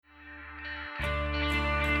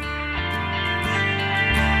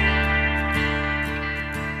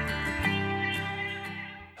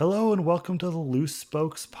Hello and welcome to the Loose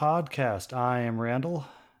Spokes podcast. I am Randall.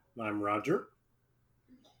 I'm Roger.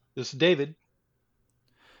 This is David.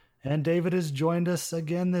 And David has joined us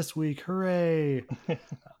again this week. Hooray!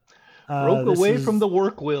 Broke away from the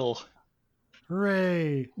work wheel.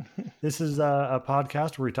 Hooray! This is a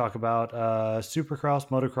podcast where we talk about supercross,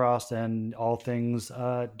 motocross, and all things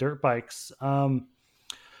dirt bikes.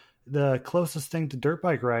 The closest thing to dirt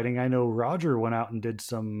bike riding, I know Roger went out and did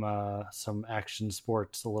some action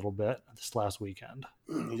sports a little bit this last weekend.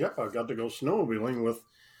 Yep, I got to go snowmobiling with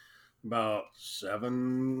about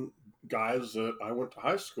 7 guys that I went to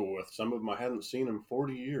high school with. Some of them I hadn't seen in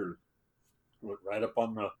 40 years. Went right up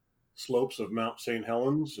on the slopes of Mount St.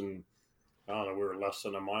 Helens, and I don't know, we were less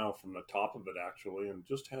than a mile from the top of it actually, and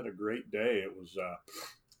just had a great day. It was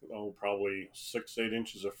probably 6-8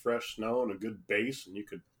 inches of fresh snow and a good base, and you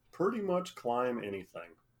could pretty much climb anything.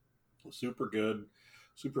 Super good,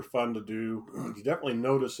 super fun to do. You definitely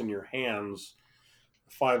notice in your hands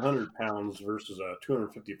 500 pounds versus a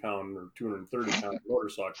 250 pound or 230 pound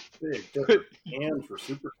motorcycle. Big difference. Hands were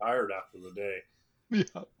super tired after the day.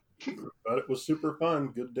 Yeah. But it was super fun.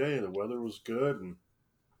 Good day. The weather was good and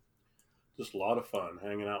just a lot of fun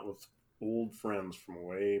hanging out with old friends from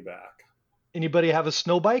way back. Anybody have a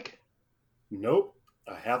snow bike? Nope.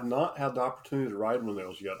 I have not had the opportunity to ride one of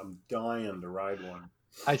those yet. I'm dying to ride one.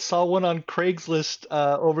 I saw one on Craigslist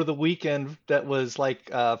over the weekend that was like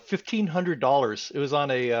 $1,500. It was on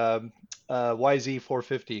a YZ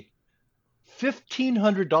 450.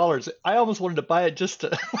 $1,500. I almost wanted to buy it just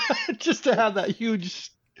to just to have that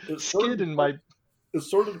huge skid in my. It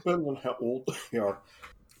sort of depends on how old they are.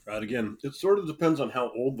 Right, again, it sort of depends on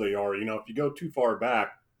how old they are. You know, if you go too far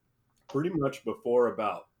back, pretty much before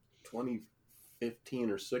about 2015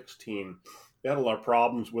 or 16, they had a lot of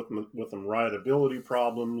problems with them rideability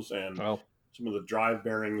problems, and some of the drive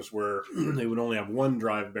bearings where they would only have one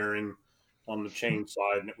drive bearing on the chain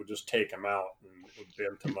side, and it would just take them out and it would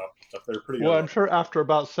bend them up. Stuff. They're pretty. Well, I'm sure after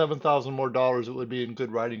about $7,000 more, it would be in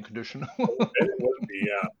good riding condition. It would be,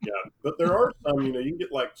 yeah. But there are some, you can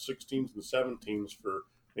get like 16s and 17s for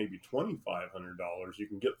maybe $2,500. You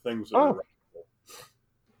can get things that are rideable.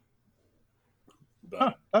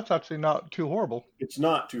 But that's actually not too horrible. It's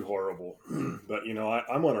not too horrible. But,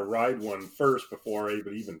 I'm going to ride one first before I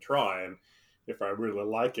even try. And if I really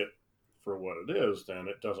like it for what it is, then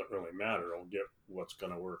it doesn't really matter. I'll get what's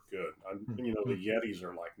going to work good. The Yetis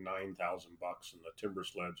are like $9,000, and the timber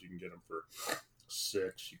sleds, you can get them for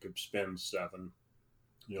 $6,000. You could spend $7,000.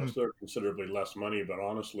 So they're considerably less money, but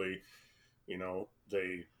honestly,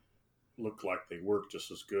 they look like they work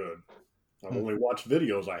just as good. I've only watched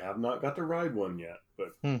videos. I have not got to ride one yet,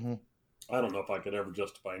 but I don't know if I could ever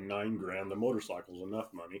justify $9,000. The motorcycle's enough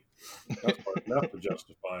money. That's enough to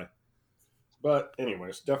justify. But anyway,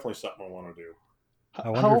 it's definitely something I want to do. I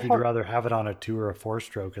wonder if you'd rather have it on a 2 or a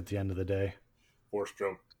 4-stroke at the end of the day.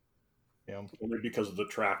 4-stroke. Yeah. Only because of the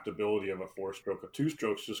tractability of a 4-stroke. A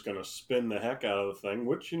 2-stroke's just going to spin the heck out of the thing,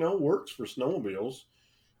 which, works for snowmobiles.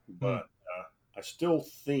 But I still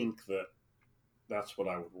think that that's what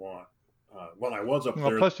I would want. When I was up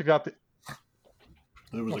there, plus you got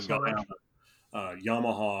there was a guy on a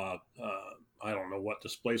Yamaha, I don't know what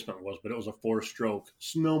displacement was, but it was a 4-stroke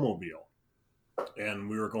snowmobile. And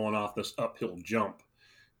we were going off this uphill jump.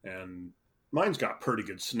 And mine's got pretty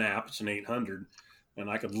good snap. It's an 800. And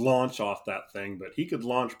I could launch off that thing, but he could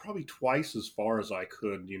launch probably twice as far as I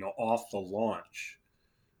could, off the launch.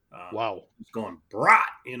 Wow. It's going brat,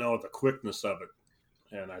 the quickness of it.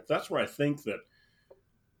 And that's where I think that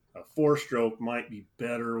a 4-stroke might be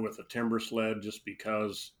better with a timber sled just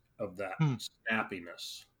because of that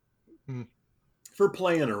snappiness. For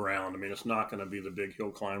playing around, it's not going to be the big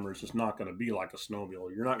hill climbers. It's not going to be like a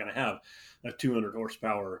snowmobile. You're not going to have a 200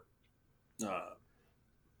 horsepower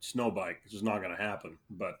snow bike. It's just not going to happen.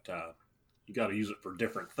 But you got to use it for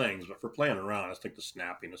different things. But for playing around, I think the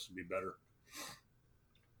snappiness would be better.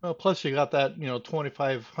 Well, plus you got that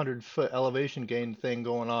 2,500 foot elevation gain thing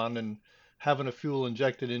going on, and having a fuel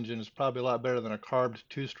injected engine is probably a lot better than a carbed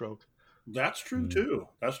 2-stroke. That's true too.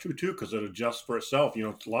 That's true too, because it adjusts for itself.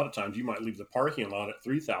 A lot of times you might leave the parking lot at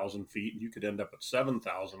 3,000 feet and you could end up at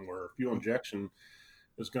 7,000, where fuel injection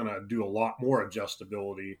is going to do a lot more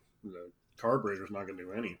adjustability. The carburetor's not going to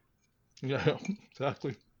do any. Yeah,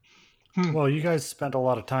 exactly. Well, you guys spent a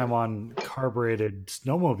lot of time on carbureted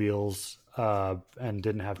snowmobiles and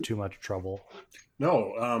didn't have too much trouble.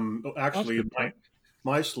 No, actually,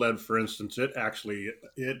 my sled, for instance,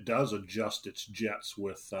 it does adjust its jets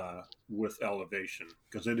with elevation,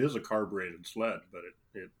 because it is a carbureted sled, but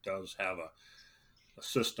it does have a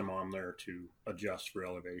system on there to adjust for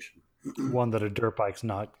elevation. One that a dirt bike's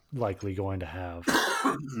not likely going to have.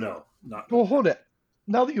 No, not. Well, hold it.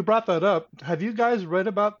 Now that you brought that up, have you guys read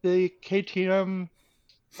about the KTM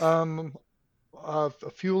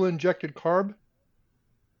fuel injected carb?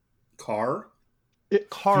 Carb.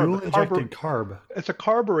 Fuel injected carb. It's a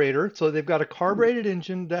carburetor, so they've got a carbureted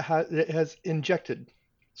engine that has injected.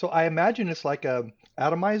 So I imagine it's like a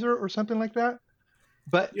atomizer or something like that.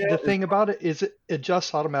 But the thing about it is it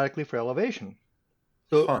adjusts automatically for elevation.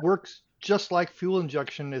 So it works just like fuel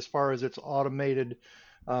injection as far as its automated,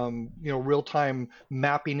 real-time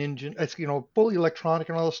mapping engine. It's, fully electronic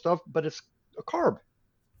and all this stuff, but it's a carb.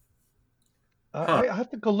 I have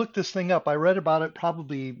to go look this thing up. I read about it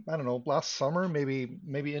probably, I don't know, last summer, maybe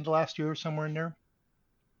into last year, somewhere in there.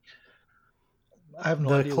 I have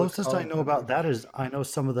no idea. The closest I know about that is I know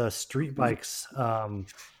some of the street bikes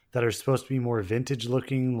that are supposed to be more vintage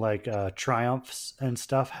looking, like Triumphs and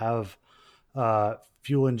stuff, have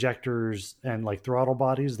fuel injectors and like throttle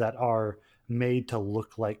bodies that are made to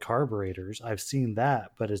look like carburetors. I've seen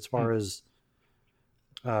that, but as far as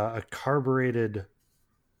a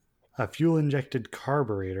fuel injected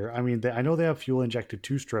carburetor, I mean, I know they have fuel injected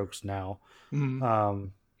 2-strokes now. Mm-hmm.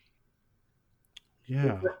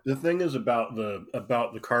 Yeah. The thing is about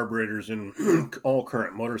the carburetors in all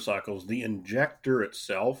current motorcycles, the injector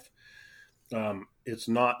itself, it's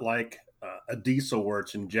not like a diesel where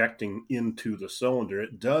it's injecting into the cylinder.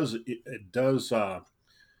 It does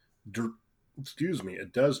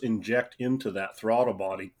inject into that throttle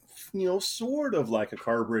body, sort of like a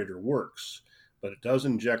carburetor works, but it does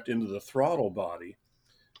inject into the throttle body,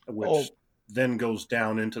 which then goes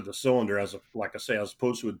down into the cylinder as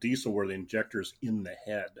opposed to a diesel where the injector's in the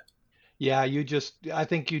head. Yeah, I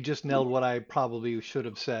think you just nailed what I probably should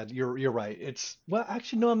have said. You're right.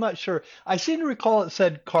 Actually, no, I'm not sure. I seem to recall it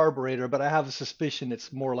said carburetor, but I have a suspicion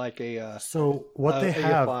it's more like a so what they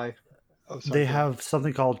have AFI. They have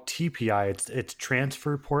something called TPI. It's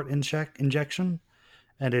transfer port injection,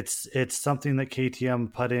 and it's something that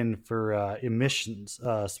KTM put in for emissions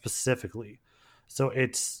specifically. So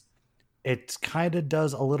it kind of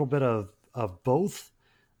does a little bit of both.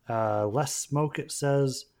 Less smoke, it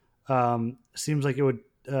says. Seems like it would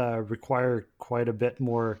require quite a bit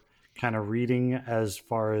more kind of reading as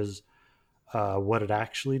far as what it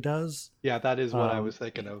actually does. Yeah, that is what I was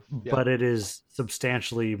thinking of. Yeah. But it is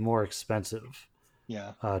substantially more expensive.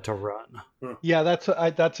 Yeah. To run. Yeah,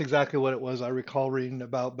 that's exactly what it was. I recall reading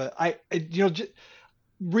about, but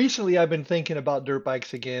recently I've been thinking about dirt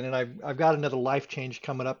bikes again, and I've got another life change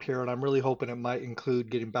coming up here, and I'm really hoping it might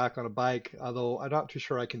include getting back on a bike, although I'm not too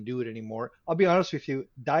sure I can do it anymore. I'll be honest with you,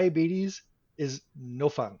 diabetes is no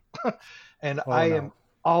fun. And I am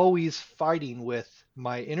always fighting with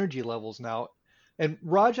my energy levels now. And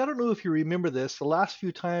Raj, I don't know if you remember this, the last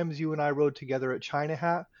few times you and I rode together at China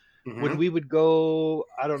Hat, when we would go,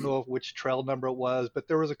 I don't know which trail number it was, but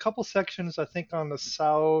there was a couple sections, I think on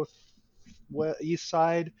the east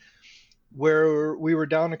side, where we were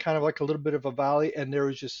down to kind of like a little bit of a valley, and there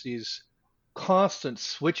was just these constant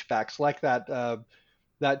switchbacks, like that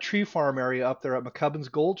tree farm area up there at McCubbin's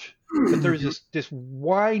Gulch. But there was just this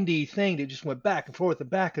windy thing that just went back and forth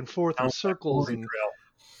in circles,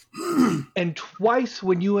 and twice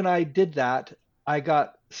when you and I did that, I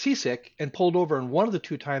got seasick and pulled over, and one of the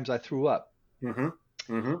two times I threw up.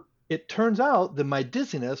 It turns out that my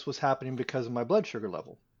dizziness was happening because of my blood sugar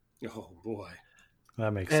level. Oh boy,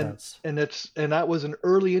 that makes sense. And that was an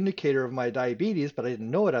early indicator of my diabetes, but I didn't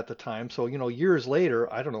know it at the time. So years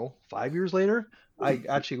later, I don't know, 5 years later, I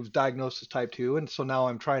actually was diagnosed as type 2, and so now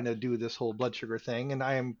I'm trying to do this whole blood sugar thing, and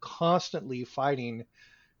I am constantly fighting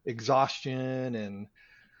exhaustion and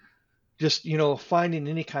just finding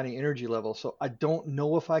any kind of energy level. So I don't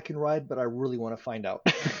know if I can ride, but I really want to find out.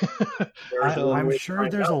 I'm sure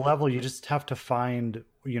there's a level. You just have to find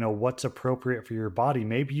what's appropriate for your body.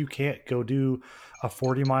 Maybe you can't go do a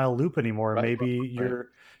 40-mile loop anymore. Right. Maybe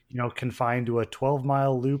you're confined to a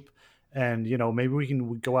 12-mile loop, and maybe we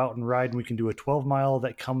can go out and ride, and we can do a 12-mile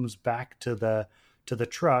that comes back to the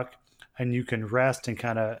truck, and you can rest and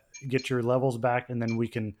kind of get your levels back, and then we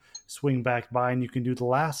can swing back by, and you can do the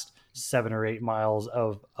last 7 or 8 miles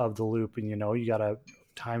of the loop, and you got a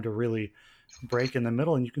time to really break in the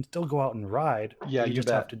middle, and you can still go out and ride. Yeah, you just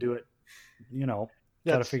have to do it.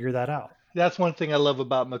 Got to figure that out. That's one thing I love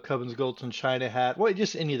about McCubbin's Gulch and China Hat. Well,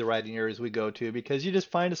 just any of the riding areas we go to, because you just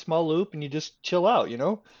find a small loop and you just chill out.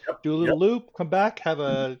 Do a little loop, come back, have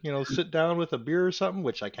a sit down with a beer or something,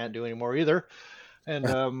 which I can't do anymore either.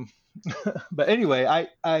 And but anyway,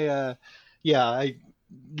 I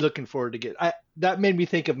looking forward to that made me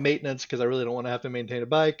think of maintenance because I really don't want to have to maintain a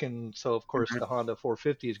bike. And so, of course, the Honda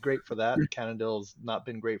 450 is great for that. Cannondale's not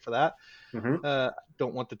been great for that.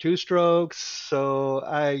 Don't want the two strokes. So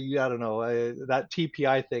I don't know. That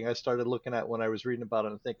TPI thing I started looking at when I was reading about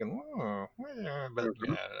it and thinking, but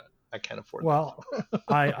yeah, I can't afford Well,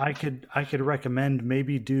 that. I could recommend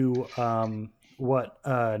maybe do what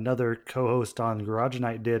another co-host on Garage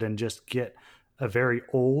Night did and just get a very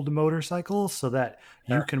old motorcycle so that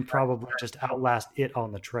you can probably just outlast it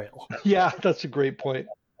on the trail. Yeah, that's a great point.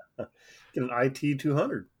 Get an IT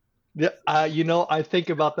 200. Yeah, I think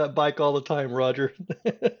about that bike all the time, Roger,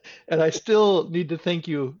 and I still need to thank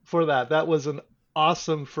you for that. That was an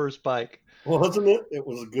awesome first bike. Wasn't it? It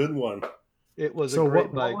was a good one. It was a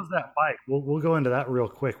great bike. What was that bike? We'll go into that real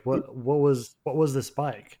quick. What was this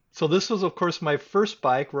bike? So this was, of course, my first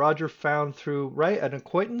bike. Roger found through an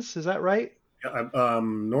acquaintance. Is that right? Yeah,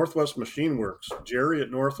 Northwest Machine Works. Jerry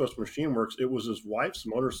at Northwest Machine Works. It was his wife's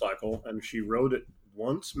motorcycle, and she rode it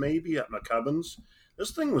once, maybe at McCubbin's.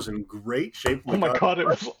 This thing was in great shape. Oh my God, it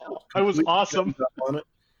was awesome. On it,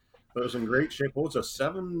 but it was in great shape. What was it,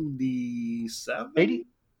 77? 80?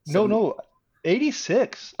 No,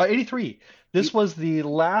 86. 83. This was the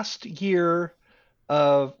last year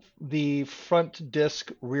of the front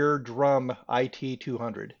disc rear drum IT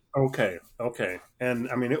 200. Okay.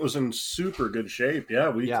 And I mean, it was in super good shape. Yeah,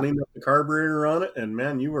 we cleaned up the carburetor on it, and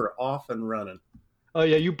man, you were off and running. Oh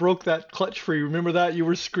yeah, you broke that clutch free. Remember that? You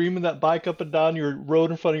were screaming that bike up and down your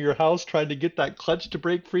road in front of your house trying to get that clutch to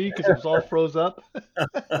break free because it was all froze up.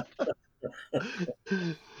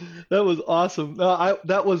 That was awesome.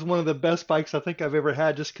 That was one of the best bikes I think I've ever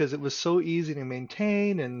had just because it was so easy to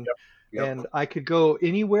maintain and and I could go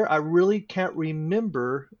anywhere. I really can't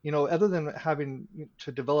remember, other than having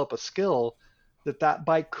to develop a skill, that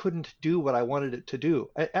bike couldn't do what I wanted it to do.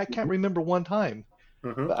 I can't remember one time.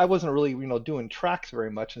 But I wasn't really, doing tracks very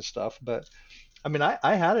much and stuff. But I mean,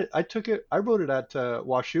 I had it. I took it. I rode it at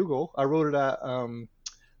Washougal. I rode it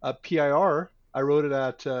at PIR. I rode it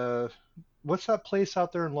at what's that place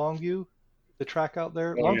out there in Longview? The track out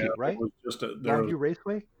there, Longview, right? It was just Longview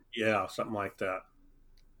Raceway. Yeah, something like that.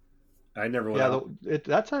 I never went out.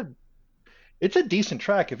 It's a decent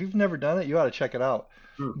track. If you've never done it, you ought to check it out.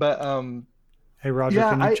 But hey, Roger,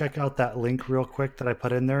 can you check out that link real quick that I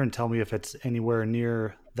put in there and tell me if it's anywhere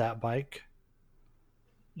near that bike?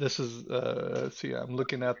 This is, let's see, I'm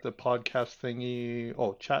looking at the podcast thingy.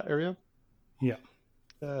 Oh, chat area? Yeah.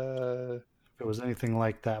 If it was anything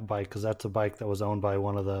like that bike, because that's a bike that was owned by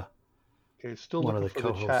one of the still looking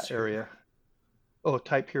for the chat area. Oh,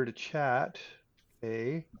 type here to chat.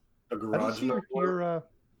 Okay. A garage number.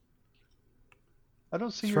 I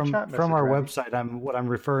don't see your chat message. From our website. What I'm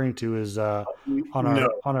referring to is on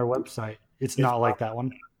our website. It's not like that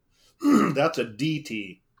one. That's a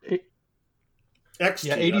DT. XT.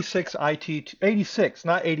 Yeah, 86 IT 86,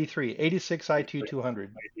 not 83. 86 IT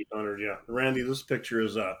 200. IT 200, yeah. Randy, this picture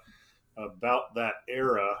is about that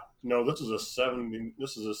era. No, this is a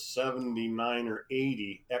 79 or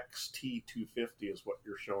 80 XT 250 is what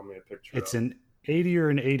you're showing me a picture It's of. an 80 or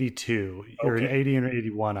an 82. Or an 80 and an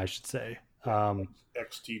 81, I should say.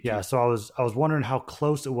 XT. Yeah, so I was wondering how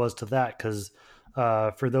close it was to that because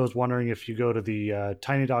for those wondering, if you go to the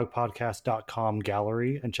tinydogpodcast.com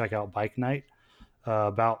gallery and check out Bike Night,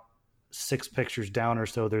 about 6 pictures down or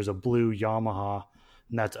so, there's a blue Yamaha,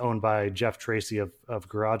 and that's owned by Jeff Tracy of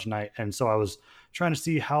Garage Night. And so I was trying to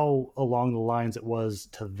see how along the lines it was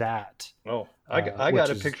to that. Oh, I got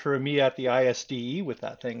a picture of me at the ISDE with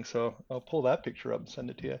that thing, so I'll pull that picture up and send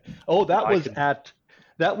it to you. Oh, that was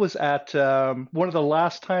at one of the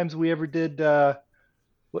last times we ever did.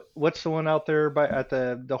 What's the one out there at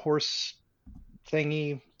the horse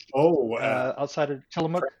thingy? Oh, outside of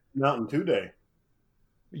Tillamook Mountain 2 Day.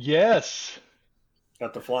 Yes.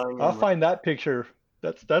 Got the flying. I'll find that picture.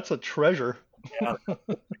 That's a treasure. Yeah.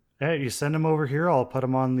 Hey, you send them over here. I'll put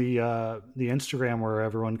them on the Instagram where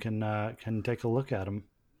everyone can take a look at them.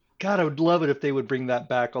 God, I would love it if they would bring that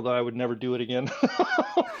back, although I would never do it again.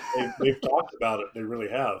 They've talked about it. They really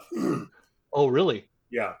have. Oh, really?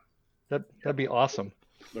 Yeah. That'd be awesome.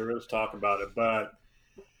 There is talk about it, but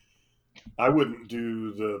I wouldn't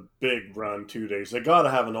do the big run 2 days. They got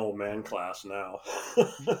to have an old man class now.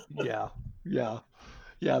 Yeah.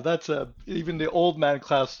 That's even the old man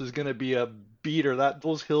class is going to be a beater.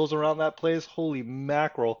 Those hills around that place, holy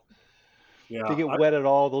mackerel! Yeah, if they get wet at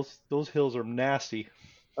all, those hills are nasty.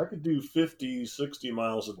 I could do 50, 60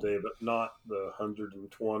 miles a day, but not the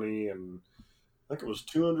 120. And I think it was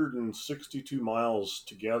 262 miles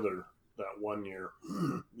together that one year.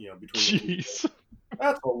 Between. Jeez.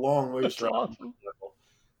 That's a long ways. Awesome.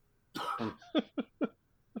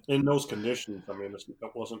 In those conditions, I mean,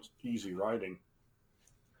 it wasn't easy riding.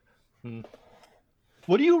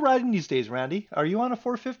 What are you riding these days, Randy? Are you on a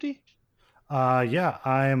 450? Yeah,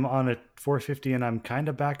 I'm on a 450 and I'm kind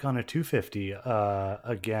of back on a 250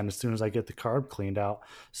 again as soon as I get the carb cleaned out.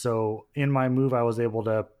 So in my move, I was able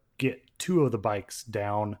to get two of the bikes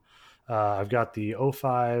down. I've got the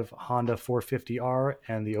 05 Honda 450R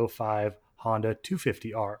and the 05 Honda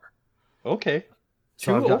 250R. Okay.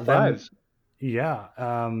 So I've got 205s. them. Yeah,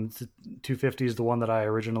 250 is the one that I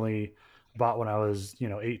originally bought when I was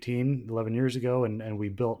 18, 11 years ago, and we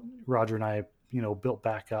built, Roger and I built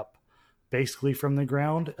back up basically from the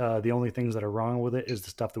ground. The only things that are wrong with it is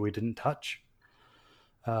the stuff that we didn't touch,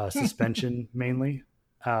 suspension mainly.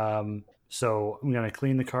 So I'm going to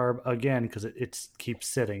clean the carb again because it keeps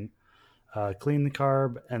sitting. Clean the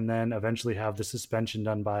carb and then eventually have the suspension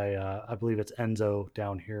done by I believe it's Enzo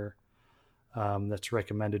down here. That's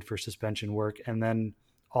recommended for suspension work, and then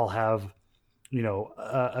I'll have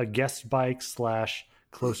a guest bike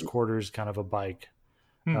 / close quarters kind of a bike,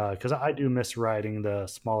 because I do miss riding the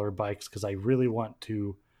smaller bikes because I really want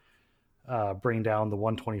to bring down the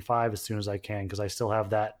 125 as soon as I can, because I still have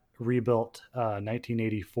that rebuilt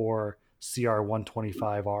 1984 CR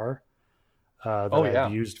 125R that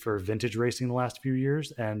I've used for vintage racing the last few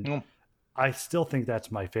years, and I still think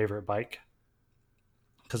that's my favorite bike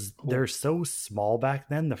because they're so small back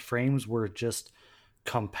then. The frames were just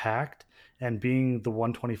compact, and being the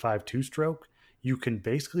 125 two-stroke, you can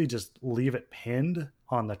basically just leave it pinned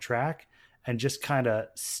on the track and just kind of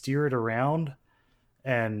steer it around,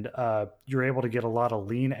 and you're able to get a lot of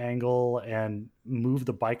lean angle and move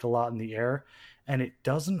the bike a lot in the air, and it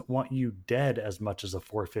doesn't want you dead as much as a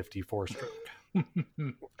 450 four-stroke.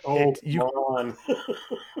 Come on.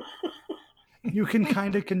 You can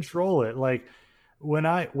kind of control it. Like when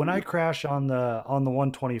I crash on the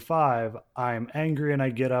 125, I'm angry and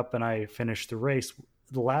I get up and I finish the race.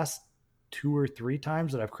 The last 2 or 3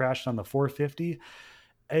 times that I've crashed on the 450,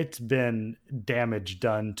 it's been damage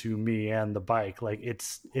done to me and the bike. Like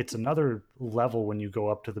it's another level when you go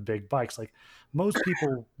up to the big bikes. Like most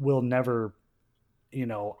people will never,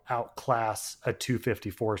 outclass a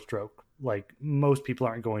 250 4-stroke. Like most people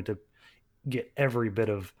aren't going to get every bit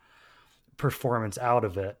of performance out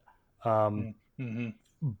of it.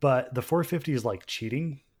 But the 450 is like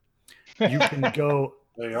cheating. You can go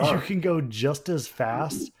you can go just as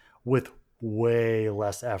fast with way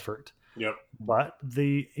less effort. Yep. But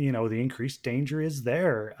the increased danger is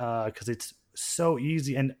there because it's so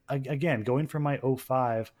easy. And again, going from my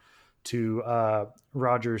 05 to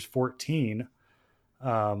Rogers 14,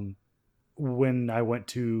 when I went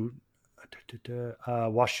to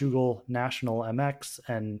Washougal National MX,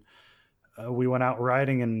 and we went out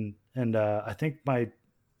riding, and I think my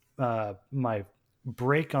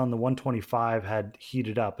brake on the 125 had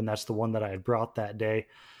heated up, and that's the one that I had brought that day.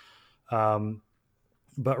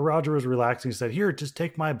 But Roger was relaxing. He said, "Here, just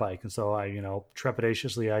take my bike." And so I,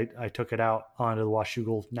 trepidatiously, I took it out onto the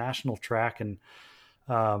Washougal National track, and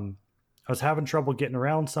I was having trouble getting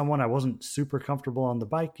around someone. I wasn't super comfortable on the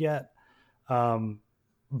bike yet.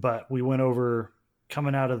 But we went over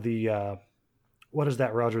coming out of the, what is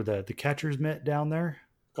that, Roger? The catcher's mitt down there?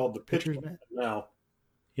 Called the pitcher's mitt now.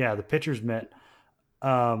 Yeah, the pitcher's mitt.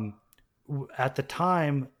 At the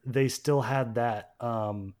time, they still had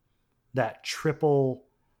that triple,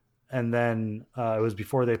 and then it was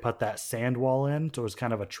before they put that sand wall in, so it was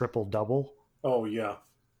kind of a triple double. Oh yeah.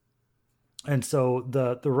 And so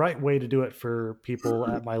the right way to do it for people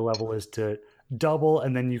at my level is to double,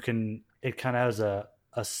 and then it kind of has a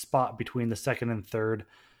spot between the second and third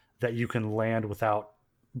that you can land without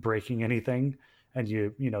breaking anything. And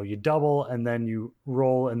you double, and then you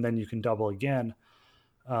roll, and then you can double again.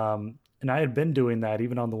 And I had been doing that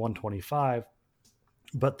even on the 125,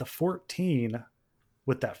 but the 14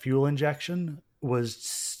 with that fuel injection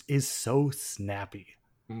is so snappy.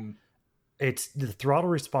 It's the throttle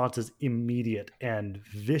response is immediate and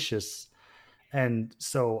vicious. And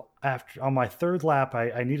so on my third lap,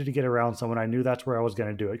 I needed to get around someone. I knew that's where I was going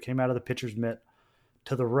to do it. Came out of the pitcher's mitt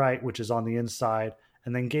to the right, which is on the inside,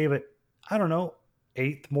 and then gave it, I don't know,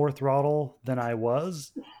 1/8 more throttle than I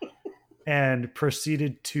was, and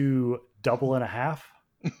proceeded to double and a half.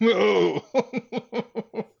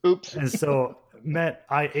 Oops. And so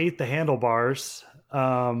I ate the handlebars.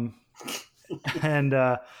 But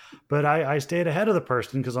I stayed ahead of the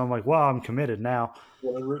person because I'm like, wow, I'm committed now.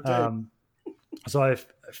 So I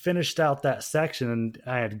finished out that section, and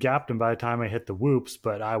I had gapped him by the time I hit the whoops,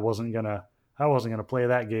 but I wasn't gonna play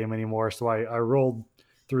that game anymore. So I rolled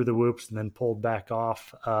through the whoops and then pulled back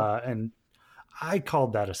off, and I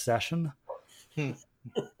called that a session. That's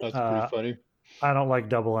pretty funny. I don't like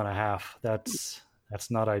double and a half. That's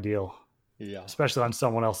not ideal, Yeah. especially on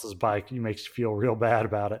someone else's bike. It makes you feel real bad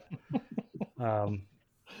about it.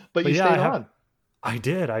 But you yeah, stayed on. I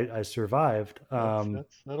did. I survived.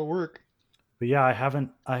 That'll work. But yeah, I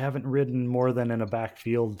haven't ridden more than in a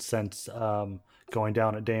backfield since going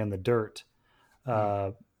down a day in the dirt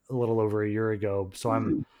a little over a year ago.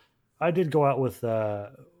 So I did go out with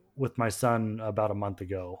my son about a month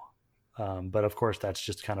ago, but of course that's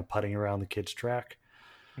just kind of putting around the kids' track.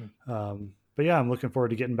 But yeah, I'm looking forward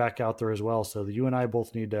to getting back out there as well. So you and I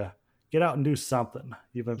both need to get out and do something,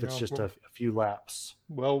 even if it's just a few laps.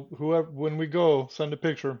 Well, when we go, send a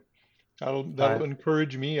picture. That'll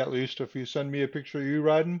encourage me, at least, if you send me a picture of you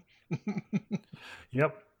riding.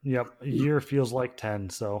 Yep. A year feels like 10,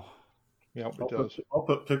 so. Yep, it does. I'll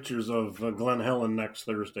put pictures of Glen Helen next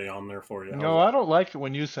Thursday on there for you. No, I don't like it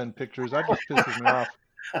when you send pictures. That just pisses me off.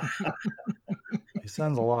 He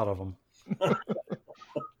sends a lot of them.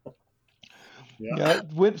 Yeah.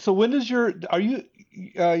 When is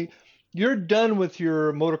you're done with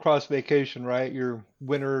your motocross vacation, right? Your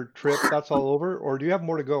winter trip, that's all over, or do you have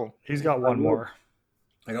more to go? He's got one more.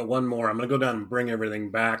 I got one more. I'm going to go down and bring everything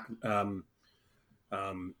back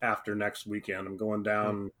after next weekend. I'm going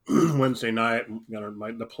down Wednesday night.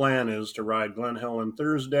 The plan is to ride Glen Helen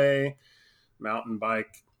Thursday, mountain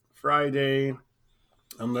bike Friday.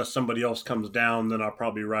 Unless somebody else comes down, then I'll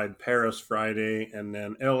probably ride Paris Friday, and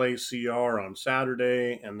then LACR on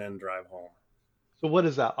Saturday, and then drive home. So what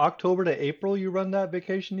is that, October to April you run that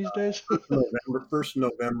vacation these days? First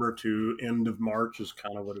November to end of March is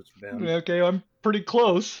kind of what it's been. Okay, I'm pretty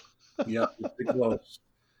close. Yeah, pretty close.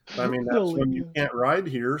 I mean, that's when you can't ride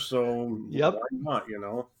here, so why not,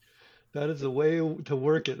 That is a way to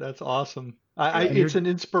work it. That's awesome. It's an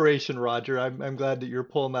inspiration, Roger. I'm glad that you're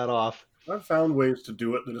pulling that off. I've found ways to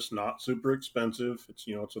do it that it's not super expensive. It's,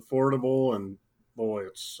 it's affordable, and boy,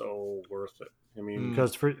 it's so worth it. I mean,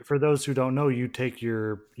 because for those who don't know, you take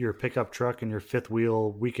your pickup truck and your fifth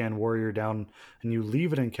wheel Weekend Warrior down and you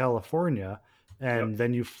leave it in California, and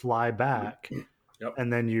then you fly back,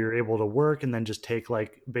 and then you're able to work and then just take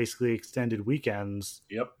like basically extended weekends,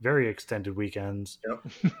 very extended weekends,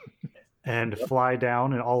 and fly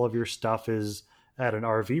down, and all of your stuff is at an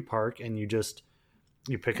RV park, and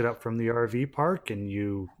you pick it up from the RV park and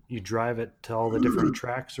you drive it to all the different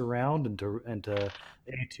tracks around and to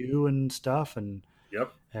A2 and stuff, and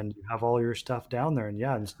and you have all your stuff down there. And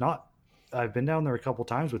it's not, I've been down there a couple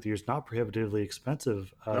times with you. It's not prohibitively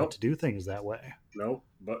expensive to do things that way. No,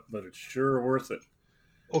 but it's sure worth it.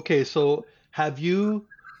 Okay, so have you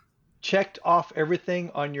checked off everything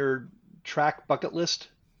on your track bucket list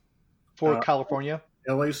for California?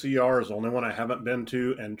 LACR is the only one I haven't been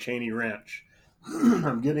to, and Cheney Ranch.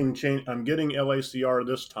 I'm getting LACR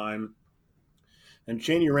this time, and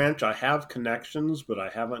Cheney Ranch I have connections, but I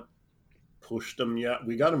haven't pushed them yet.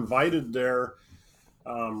 We got invited there.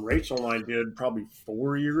 Rachel and I did probably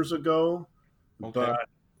 4 years ago, but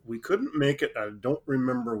we couldn't make it. I don't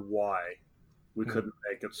remember why we couldn't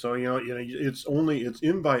make it. So it's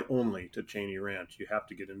invite only to Cheney Ranch. You have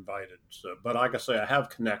to get invited. So, but like I say, I have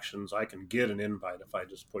connections. I can get an invite if I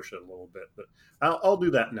just push it a little bit. But I'll do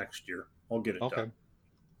that next year. I'll get it done.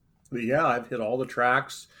 But I've hit all the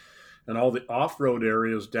tracks and all the off-road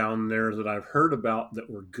areas down there that I've heard about that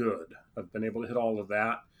were good. I've been able to hit all of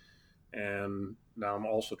that. And now I'm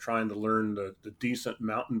also trying to learn the decent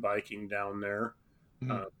mountain biking down there.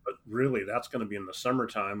 But really, that's going to be in the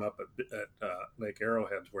summertime up at Lake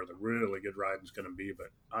Arrowhead, where the really good riding is going to be. But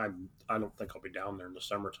I don't think I'll be down there in the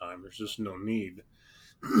summertime. There's just no need.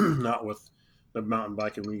 Not with the mountain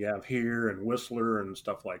biking we have here and Whistler and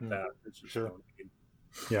stuff like that. It's just no need.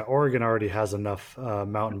 Yeah, Oregon already has enough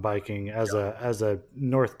mountain biking. As a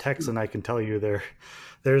North Texan, I can tell you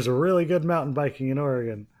there's a really good mountain biking in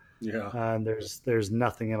Oregon. Yeah, and there's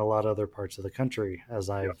nothing in a lot of other parts of the country, as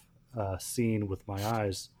I've seen with my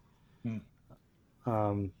eyes.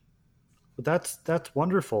 But that's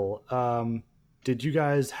wonderful. Did you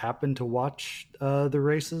guys happen to watch the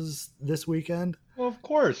races this weekend? Well, of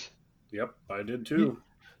course. Yep, I did too.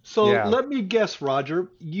 So let me guess, Roger.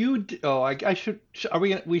 I should.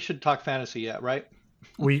 We should talk fantasy yet, right?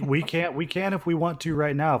 we can if we want to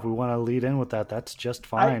right now. If we want to lead in with that, that's just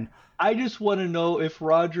fine. I just want to know if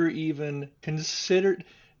Roger even considered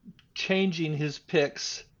changing his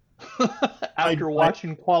picks after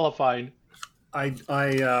watching qualifying. I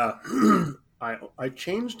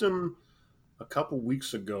changed him a couple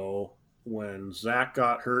weeks ago when Zach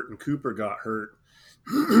got hurt and Cooper got hurt,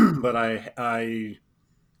 but I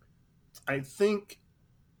think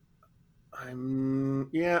I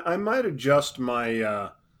might adjust my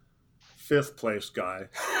fifth place guy.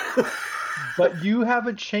 But you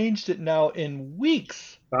haven't changed it now in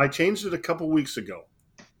weeks. I changed it a couple weeks ago.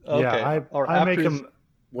 Okay. Yeah, Or I after make his- him.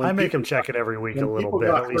 When I make people him check it every week a when little people bit.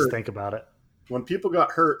 got At least hurt- think about it. When people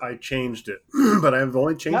got hurt, I changed it, but I've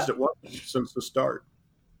only changed it once since the start.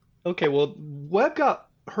 Okay, well, Webb got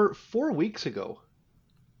hurt 4 weeks ago.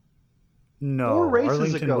 No, 4 races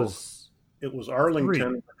Arlington ago. was It was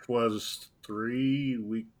Arlington, which was 3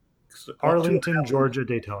 weeks. Arlington, Georgia,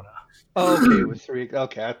 Daytona. Oh, okay, it was 3.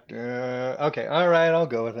 Okay, okay, all right, I'll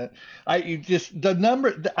go with it. The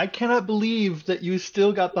number. I cannot believe that you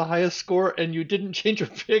still got the highest score and you didn't change your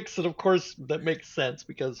picks. And of course, that makes sense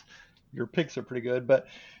because your picks are pretty good. But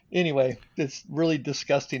anyway, it's really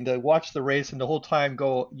disgusting to watch the race and the whole time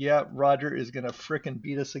go, yeah, Roger is gonna frickin'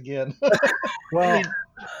 beat us again. Well, He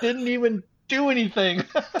didn't even do anything.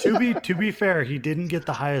 to be fair, he didn't get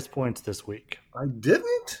the highest points this week. I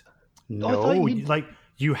didn't? No, he- like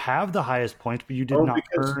you have the highest points, but you did not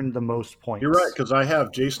because earn the most points. You're right, because I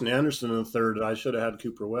have Jason Anderson in third, and I should have had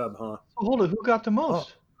Cooper Webb, huh? Hold on, who got the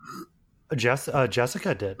most?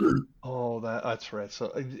 Jessica did. Oh, that's right.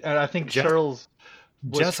 So, and I think Jess- Cheryl's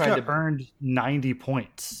was Jessica trying to. earned 90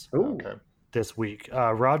 points Ooh. Okay. this week.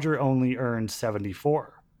 Roger only earned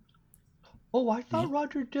 74. Oh, I thought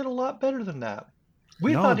Roger did a lot better than that.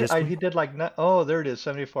 We No, thought this he week- did like. Oh, there it is,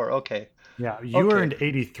 74. Okay. Yeah, you Okay. earned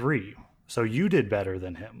 83, so you did better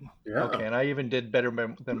than him. Yeah. Okay, and I even did better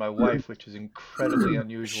than my wife, which is incredibly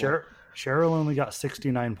unusual. Cheryl only got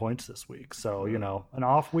 69 points this week, so you know, an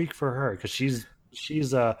off week for her because she's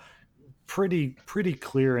pretty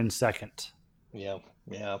clear in second. Yeah,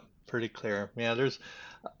 pretty clear. Yeah,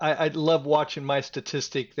 I love watching my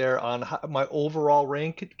statistic there on my overall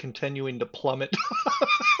rank continuing to plummet.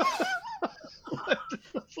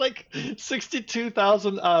 It's like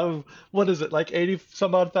 62,000 out of, what is it, like 80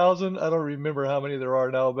 some odd thousand? I don't remember how many there are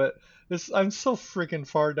now, but I'm so freaking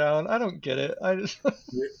far down. I don't get it. I just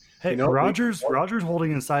Hey, You know, Roger's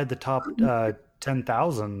holding inside the top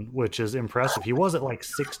 10,000, which is impressive. He was at like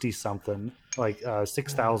 60 something, like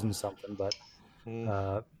 6,000 something, but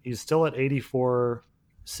he's still at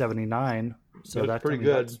 84.79. So That's pretty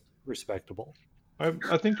good. That's respectable. I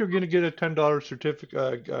think you're going to get a $10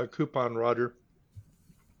 certificate coupon, Roger.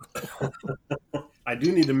 I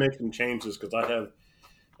do need to make some changes because I have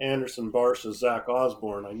Anderson, Barsha, Zach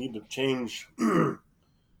Osborne. I need to change.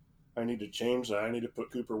 I need to change that. I need to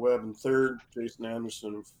put Cooper Webb in third, Jason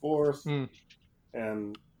Anderson in fourth,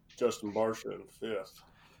 and Justin Barsha in fifth.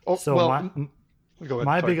 Oh, So well, go ahead.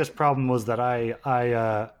 my Sorry. biggest problem was that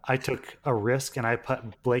I took a risk and I put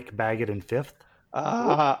Blake Baggett in fifth.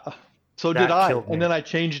 So That did I, killed me. and then I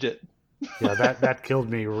changed it. Yeah, that killed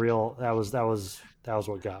me real. That was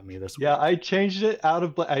what got me this week. Yeah, I changed it out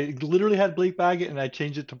of. I literally had Blake Baggett, and I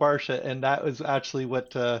changed it to Barsha, and that was actually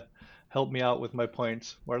what helped me out with my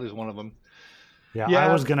points, or at least one of them. Yeah, Yeah.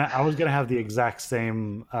 I was gonna have the exact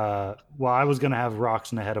same. I was gonna have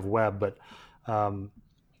Roxon ahead of Webb, but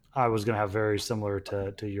I was gonna have very similar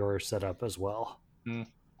to your setup as well. Mm.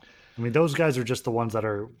 I mean, those guys are just the ones that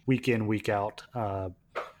are week in, week out.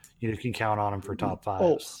 You can count on them for top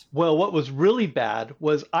fives. Well, what was really bad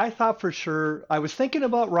was I thought for sure I was thinking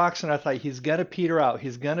about Roxon. I thought he's gonna peter out.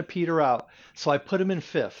 He's gonna peter out. So I put him in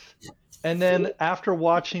fifth, and then after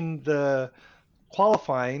watching the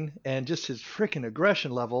qualifying and just his freaking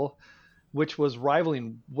aggression level, which was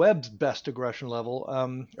rivaling Webb's best aggression level,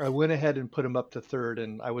 I went ahead and put him up to third,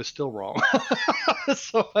 and I was still wrong.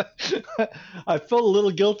 So I felt a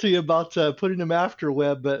little guilty about putting him after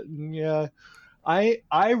Webb, but yeah,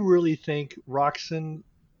 I really think Roxon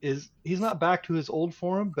he's not back to his old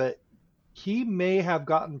form, but he may have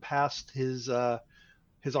gotten past his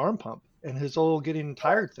arm pump and his old getting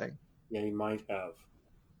tired thing. Yeah, he might have.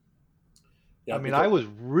 Yeah, I mean, I was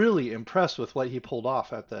really impressed with what he pulled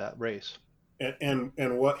off at that race. and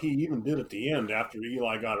what he even did at the end after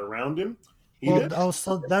Eli got around him.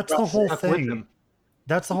 So that's the whole Stuck with thing. him.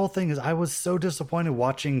 That's the whole thing. Is I was so disappointed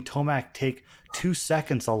watching Tomac take 2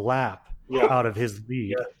 seconds a lap out of his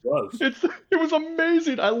lead. Yeah, it was. It was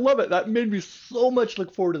amazing. I love it. That made me so much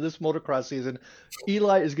look forward to this motocross season.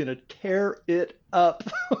 Eli is going to tear it up.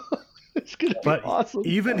 It's going to be But awesome.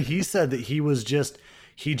 even he said that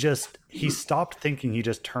he stopped thinking. He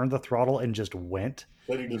just turned the throttle and just went.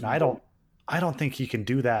 But he doesn't- And I don't think he can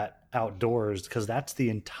do that outdoors because that's the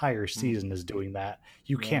entire season is doing that.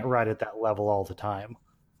 You can't ride at that level all the time.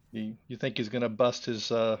 You think he's going to bust his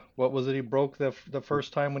what was it he broke the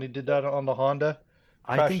first time when he did that on the Honda?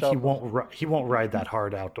 I think Crashed he won't ride that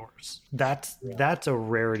hard outdoors. That's a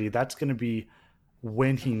rarity. That's going to be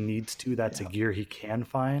when he needs to. That's a gear he can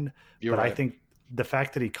find. You're but right. I think the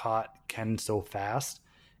fact that he caught Ken so fast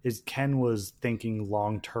is Ken was thinking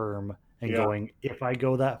long term and going, if I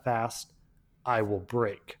go that fast, I will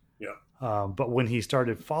break. Yeah. But when he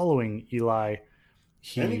started following Eli,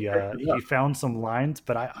 he found some lines,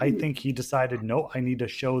 but I think he decided, no, I need to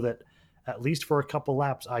show that at least for a couple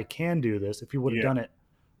laps I can do this. If he would have done it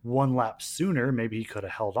one lap sooner, maybe he could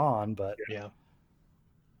have held on. But yeah,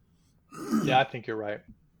 I think you're right.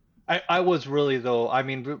 I was really, though, I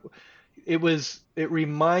mean, it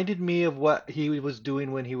reminded me of what he was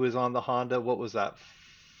doing when he was on the Honda. What was that,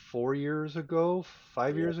 4 years ago,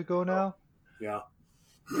 5 years ago now? Yeah.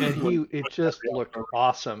 And it just looked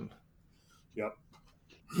awesome. Yep.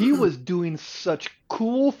 He was doing such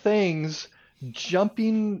cool things,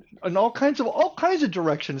 jumping in all kinds of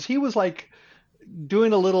directions. He was like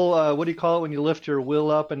doing a little what do you call it when you lift your wheel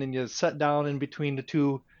up and then you set down in between the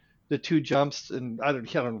two jumps, and I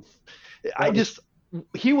don't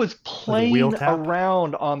he was playing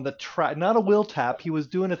around on the track, not a wheel tap. He was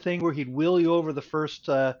doing a thing where he'd wheel you over the first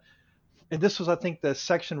and this was, I think, the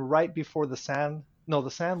section right before the sand. No, the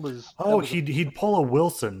sand was. Oh, he'd pull a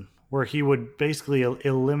Wilson where he would basically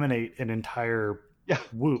eliminate an entire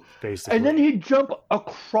whoop, basically. And then he'd jump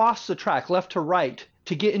across the track, left to right,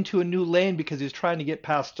 to get into a new lane because he was trying to get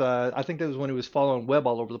past. I think that was when he was following Webb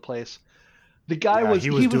all over the place. The guy was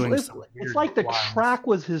doing. It's like the track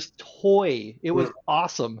was his toy. It was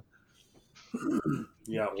awesome.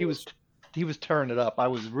 Yeah, he was tearing it up. I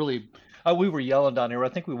was really. We were yelling down here. I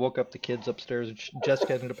think we woke up the kids upstairs, and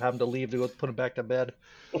Jessica ended up having to leave to go put them back to bed.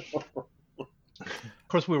 Of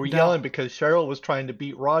course, we were yelling because Cheryl was trying to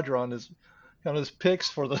beat Roger on his picks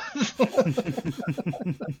for the.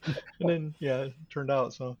 And then, it turned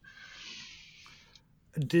out so.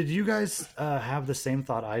 Did you guys have the same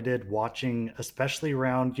thought I did watching, especially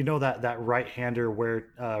around, that right-hander where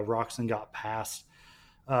Roczen got past?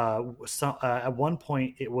 At one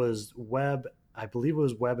point, it was Webb. I believe it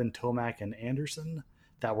was Webb and Tomac and Anderson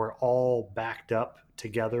that were all backed up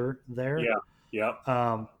together there.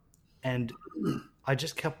 Yeah. And I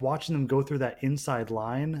just kept watching them go through that inside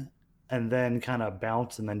line and then kind of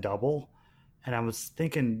bounce and then double. And I was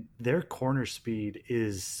thinking their corner speed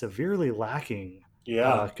is severely lacking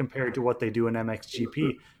compared to what they do in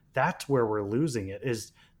MXGP. That's where we're losing it,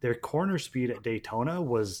 is their corner speed at Daytona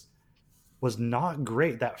was not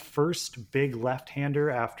great. That first big left-hander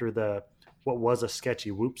after what was a sketchy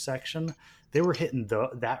whoop section, they were hitting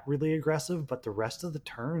that really aggressive, but the rest of the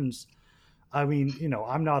turns, I mean,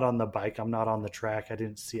 I'm not on the bike, I'm not on the track, I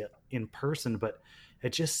didn't see it in person, but it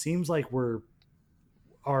just seems like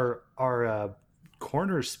our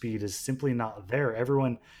corner speed is simply not there.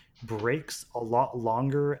 Everyone brakes a lot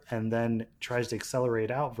longer and then tries to accelerate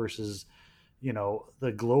out versus,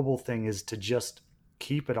 the global thing is to just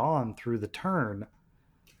keep it on through the turn.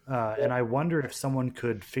 And I wonder if someone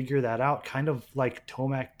could figure that out, kind of like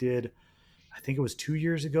Tomac did, I think it was 2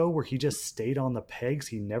 years ago, where he just stayed on the pegs.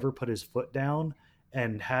 He never put his foot down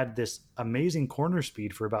and had this amazing corner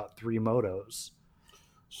speed for about 3 motos.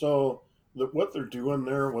 So what they're doing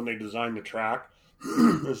there when they design the track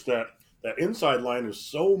is that inside line is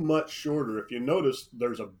so much shorter. If you notice,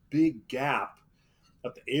 there's a big gap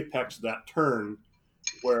at the apex of that turn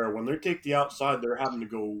where when they take the outside, they're having to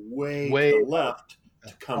go way to the left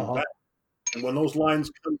to come back. And when those lines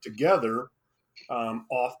come together on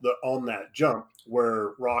that jump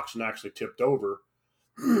where Roczen actually tipped over,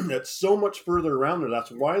 it's so much further around there.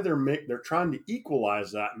 That's why they're trying to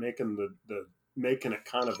equalize that, making it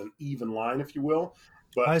kind of an even line, if you will.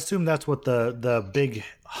 But I assume that's what the big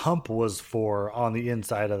hump was for on the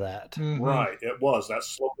inside of that. Mm-hmm. Right, it was. That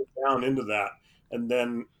slowed it down into that. And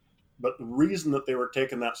then, but the reason that they were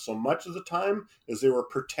taking that so much of the time is they were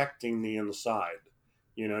protecting the inside.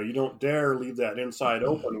 You don't dare leave that inside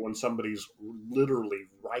open when somebody's literally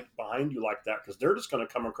right behind you like that, because they're just going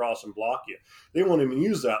to come across and block you. They won't even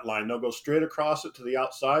use that line. They'll go straight across it to the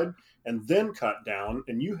outside and then cut down,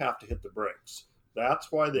 and you have to hit the brakes.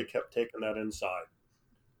 That's why they kept taking that inside,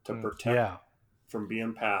 to protect from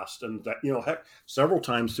being passed. And that, heck, several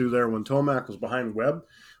times through there when Tomac was behind Webb,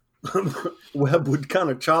 Webb would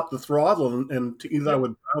kind of chop the throttle and Eli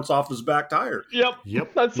would bounce off his back tire.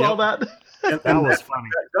 Yep. I saw that. And that was funny.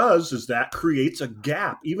 What that does is that creates a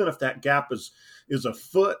gap. Even if that gap is a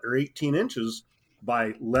foot or 18 inches,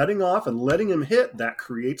 by letting off and letting him hit, that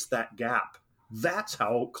creates that gap. That's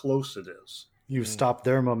how close it is. You've stopped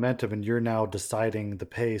their momentum, and you're now deciding the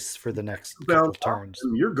pace for the next couple of turns.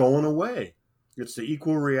 You're going away. It's the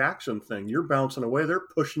equal reaction thing. You're bouncing away. They're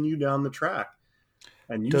pushing you down the track.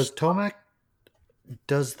 And does the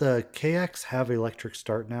KX have electric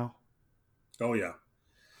start now? Oh, yeah.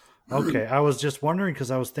 Okay, I was just wondering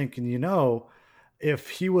because I was thinking, if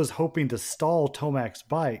he was hoping to stall Tomac's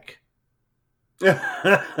bike,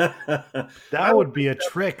 That would be a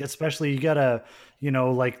trick, especially you gotta,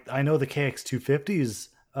 like I know the KX250s,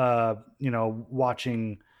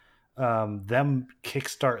 watching them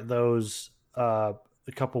kickstart those a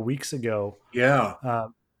couple weeks ago, Yeah.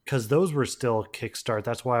 because those were still kickstart.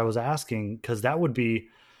 That's why I was asking, because that would be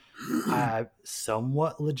a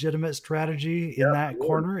somewhat legitimate strategy in Yeah, that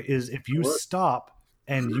corner is if you would. stop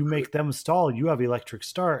and you make them stall, you have electric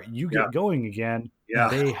start, you Yeah. get going again. Yeah.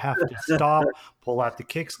 They have to stop, pull out the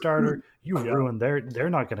Kickstarter. You Yeah. ruin they're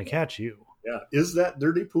not going to catch you. Yeah. Is that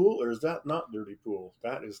dirty pool or is that not dirty pool?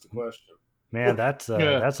 That is the question. Man, that's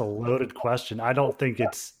a loaded question. I don't think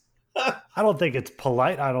it's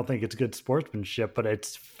polite. I don't think it's good sportsmanship, but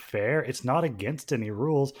it's fair. It's not against any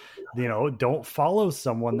rules. Don't follow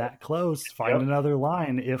someone that close. Find Yep. another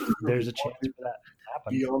line if there's a chance for that to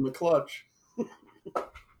happen. Be on the clutch.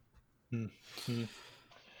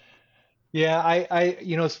 Yeah,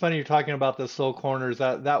 it's funny you're talking about the slow corners.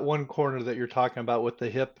 That one corner that you're talking about with the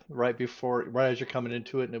hip right as you're coming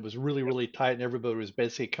into it, and it was really, really tight, and everybody was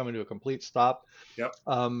basically coming to a complete stop. Yep.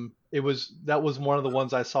 That was one of the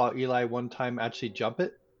ones I saw Eli one time actually jump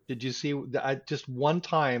it. Did you see? Just one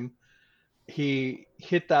time, he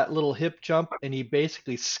hit that little hip jump, and he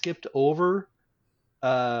basically skipped over.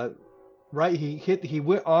 Right, he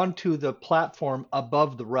went onto the platform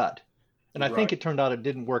above the rut. And I think it turned out it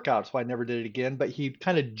didn't work out, so I never did it again. But he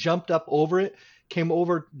kind of jumped up over it, came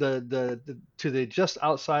over the to the just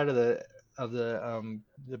outside of the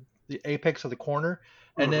apex of the corner,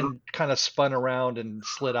 and then kind of spun around and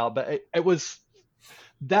slid out. But it was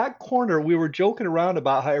that corner. We were joking around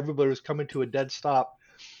about how everybody was coming to a dead stop,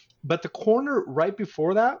 but the corner right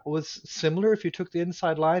before that was similar. If you took the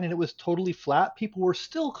inside line and it was totally flat, people were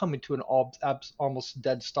still coming to an almost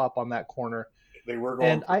dead stop on that corner. They were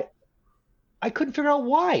going. And I couldn't figure out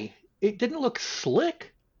why. It didn't look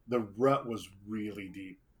slick. The rut was really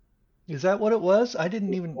deep. Is that what it was? I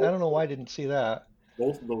don't know why I didn't see that.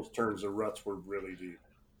 Both of those turns, the ruts were really deep.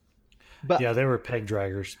 But yeah, they were peg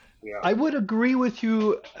draggers. Yeah. I would agree with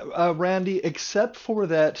you, Randy, except for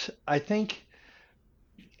that I think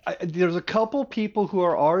there's a couple people who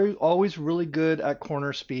are always really good at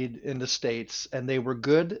corner speed in the States, and they were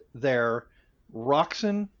good there.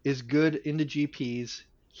 Roxon is good in the GPs.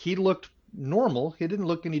 He looked normal. He didn't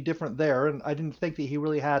look any different there, and I didn't think that he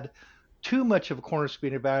really had too much of a corner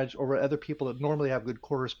speed advantage over other people that normally have good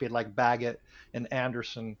corner speed, like Baggett and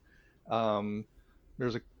Anderson.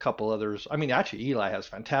 There's a couple others. I mean, actually, Eli has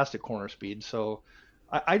fantastic corner speed. So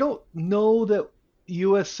I don't know that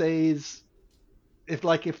USA's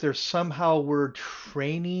if there's somehow we're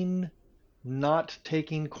training not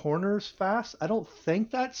taking corners fast. I don't think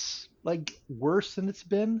that's like worse than it's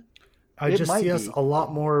been. I just see us a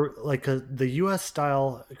lot more like the U.S.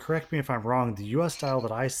 style. Correct me if I'm wrong. The U.S. style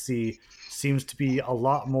that I see seems to be a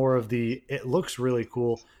lot more of it looks really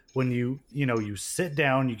cool when you sit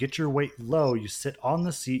down, you get your weight low, you sit on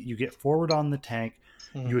the seat, you get forward on the tank,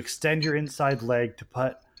 you extend your inside leg to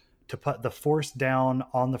put the force down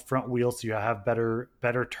on the front wheel so you have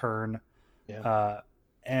better turn. Yeah.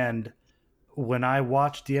 And when I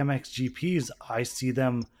watch the MXGPs, I see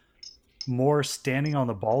them more standing on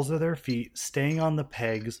the balls of their feet, staying on the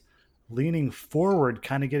pegs, leaning forward,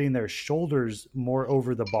 kind of getting their shoulders more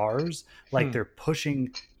over the bars, like they're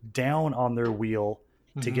pushing down on their wheel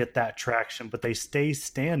to get that traction, but they stay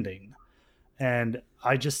standing. And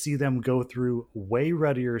I just see them go through way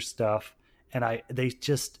readier stuff, and they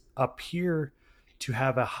just appear to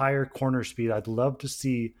have a higher corner speed. I'd love to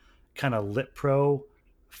see kind of Lit Pro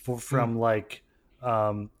from like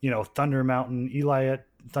Thunder Mountain, Eli at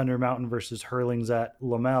Thunder Mountain versus Hurlings at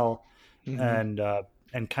Lamel, and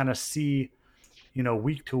kind of see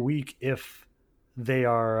week to week if they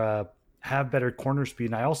are have better corner speed.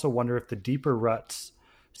 And I also wonder if the deeper ruts,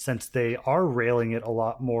 since they are railing it a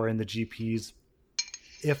lot more in the GPs,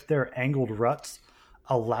 if their angled ruts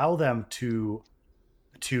allow them to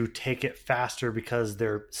take it faster because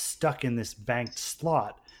they're stuck in this banked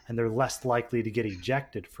slot and they're less likely to get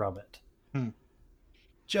ejected from it.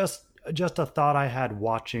 Just a thought I had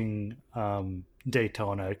watching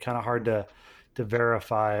Daytona. Kind of hard to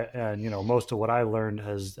verify, and most of what I learned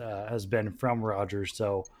has been from Roger.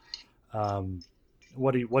 So,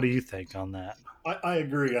 what do you think on that? I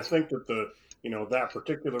agree. I think that that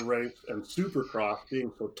particular race and Supercross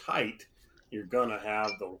being so tight, you're gonna have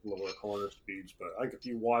the lower corner speeds. But I think if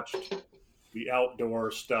you watched the outdoor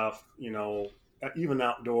stuff, even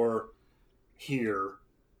outdoor here,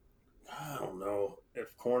 I don't know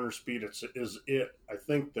if corner speed is it. I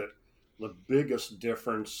think that the biggest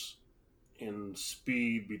difference in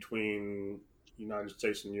speed between United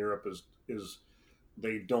States and Europe is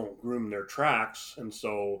they don't groom their tracks, and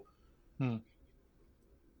so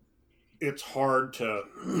it's hard to.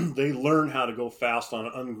 They learn how to go fast on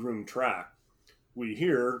an ungroomed track. We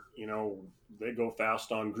hear, they go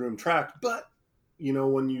fast on groomed track, but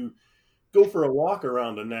when you go for a walk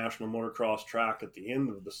around a national motocross track at the end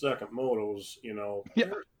of the second motos,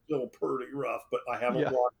 they're still pretty rough. But I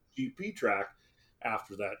haven't walked a GP track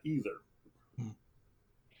after that either.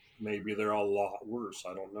 Maybe they're a lot worse.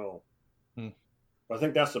 I don't know. But I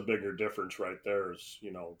think that's a bigger difference right there is,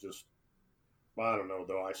 just, I don't know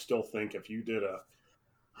though. I still think if you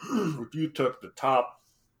took the top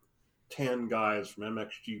 10 guys from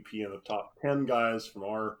MXGP and the top 10 guys from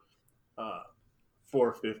our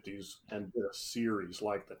 450s and did a series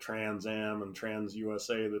like the Trans Am and Trans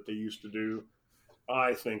USA that they used to do,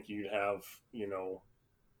 I think you'd have,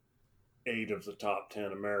 8 of the top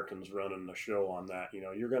 10 Americans running the show on that.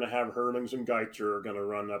 You're going to have Herlings and Geitzer are going to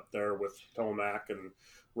run up there with Tomac and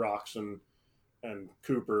Roczen and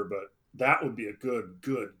Cooper, but that would be a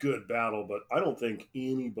good battle. But I don't think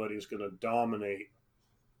anybody's going to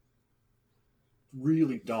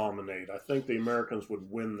really dominate. I think the Americans would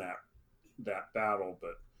win that battle,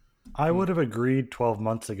 but I would have agreed 12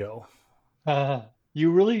 months ago.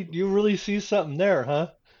 You really see something there,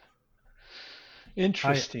 huh?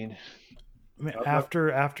 Interesting.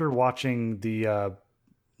 After watching the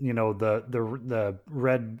the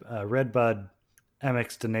Red Bud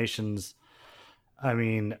MX Donations, I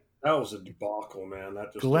mean, that was a debacle, man.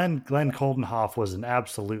 That just Glenn Coldenhoff was an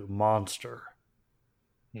absolute monster.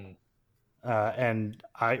 And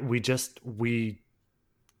we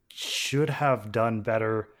should have done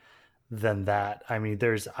better than that. I mean,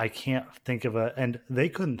 I can't think of and they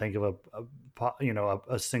couldn't think of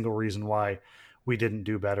a single reason why we didn't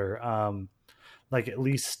do better. Like at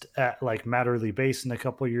least at like Matterley Basin a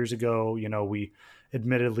couple of years ago, we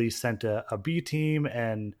admittedly sent a B team,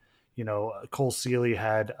 and Cole Seeley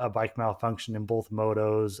had a bike malfunction in both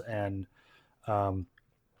motos, and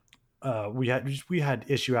we had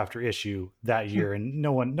issue after issue that year, and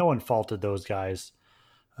no one faulted those guys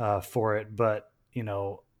for it. But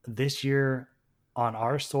this year on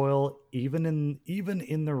our soil, even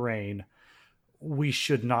in the rain, we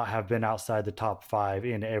should not have been outside the top 5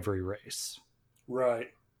 in every race. Right.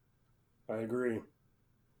 I agree.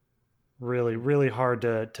 Really, really hard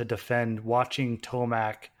to defend watching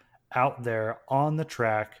Tomac out there on the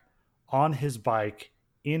track, on his bike,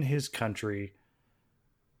 in his country,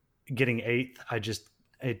 getting 8th.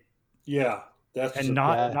 That's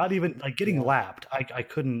not even like getting lapped. I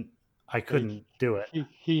couldn't do it.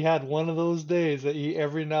 He had one of those days that he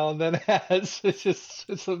every now and then has.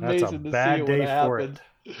 It's amazing to see what happened.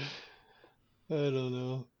 I don't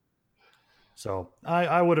know. So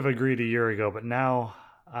I would have agreed a year ago, but now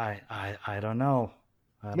I don't know.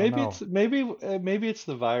 Maybe it's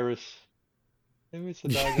the virus. Maybe it's the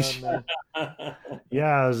doggone.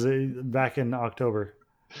 Yeah, it was back in October.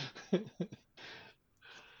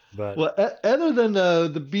 But other than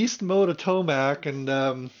the beast mode of Tomac, and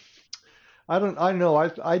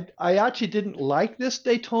I actually didn't like this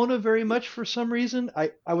Daytona very much for some reason.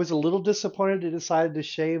 I was a little disappointed they decided to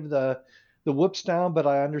shave the whoops down, but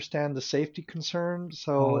I understand the safety concern.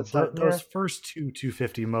 So those first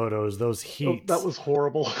 250 motos, those heats, that was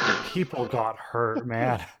horrible. People got hurt,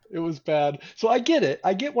 man. It was bad. So I get it.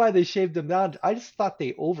 I get why they shaved them down. I just thought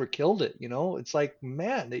they overkilled it. It's like,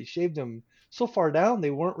 man, they shaved them so far down they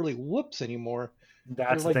weren't really whoops anymore.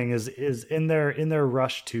 That's the thing is in their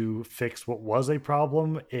rush to fix what was a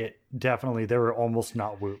problem, they were almost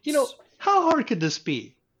not whoops. How hard could this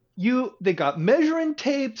be? They got measuring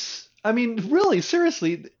tapes. I mean, really,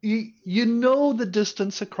 seriously, you know the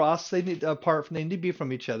distance across they need to be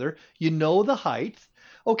from each other. The height.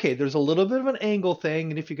 Okay, there's a little bit of an angle thing,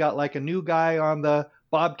 and if you got like a new guy on the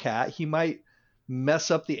Bobcat, he might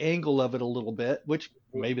mess up the angle of it a little bit, which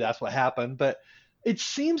maybe that's what happened. But it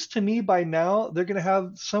seems to me by now they're going to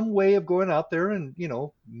have some way of going out there and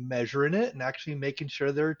measuring it and actually making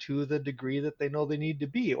sure they're to the degree that they know they need to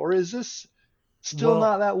be. Or is this still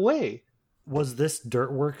not that way? Was this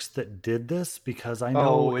Dirtworks that did this? Because I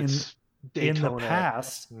know in the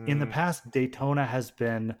past Daytona has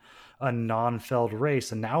been a non-felled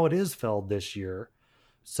race, and now it is felled this year.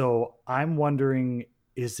 So I'm wondering,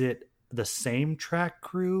 is it the same track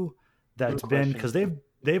crew that's been, because they've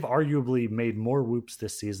arguably made more whoops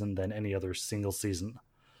this season than any other single season.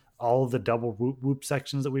 All of the double whoop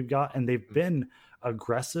sections that we've got, and they've been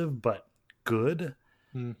aggressive but good.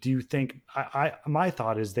 Do you think? My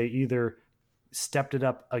thought is they either stepped it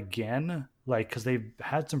up again, like because they've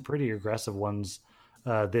had some pretty aggressive ones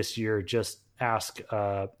this year. Just ask,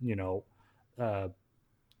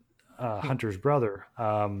 Hunter's brother.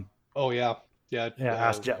 Oh yeah, yeah,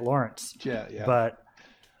 Ask Jet Lawrence. yeah. But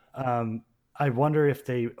I wonder if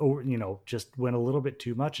they, just went a little bit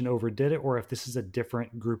too much and overdid it, or if this is a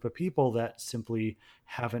different group of people that simply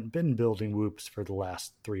haven't been building whoops for the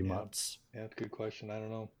last 3 months. Yeah, that's a good question. I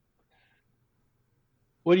don't know.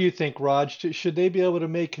 What do you think, Raj? Should they be able to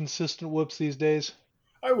make consistent whoops these days?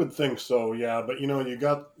 I would think so, yeah. But you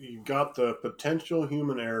got the potential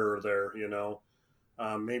human error there.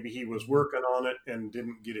 Maybe he was working on it and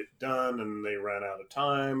didn't get it done, and they ran out of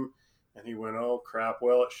time, and he went, "Oh crap!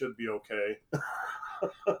 Well, it should be okay."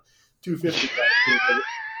 250 guys,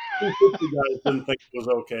 250 guys didn't think it was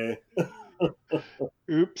okay.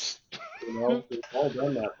 Oops. We've all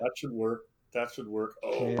done that. That should work.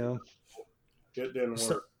 Oh, Yeah. It didn't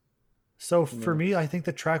work. So for me, I think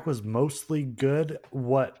the track was mostly good.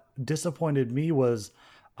 What disappointed me was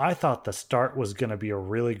I thought the start was going to be a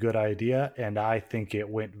really good idea, and I think it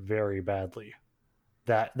went very badly.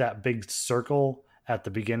 That big circle at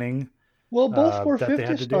the beginning. Well, both that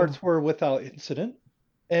 450 starts were without incident,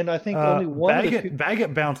 and I think only one.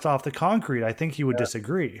 Baggett bounced off the concrete. I think he would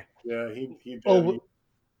disagree. Yeah, he did. Oh,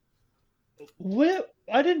 what?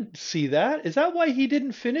 I didn't see that. Is that why he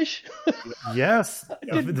didn't finish? Yes. I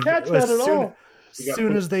didn't catch that at all. As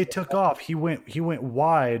soon as they took off, he went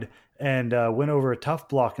wide and went over a tough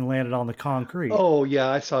block and landed on the concrete. Oh yeah,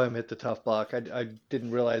 I saw him hit the tough block. I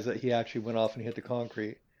didn't realize that he actually went off and hit the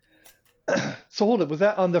concrete. So hold it. Was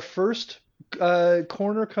that on the first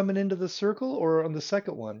corner coming into the circle, or on the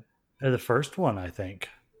second one? The first one, I think.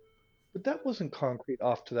 But that wasn't concrete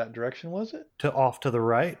off to that direction, was it? Off to the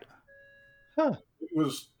right. Huh. It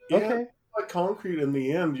was Okay. like concrete in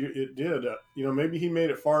the end. It did. Maybe he made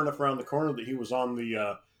it far enough around the corner that he was on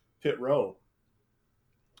the pit row.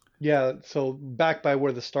 Yeah. So back by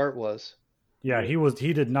where the start was. Yeah,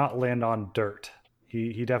 he did not land on dirt.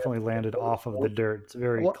 He definitely landed off of the dirt. It's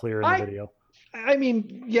very clear in the video. I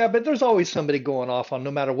mean, yeah, but there's always somebody going off on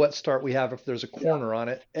no matter what start we have if there's a corner on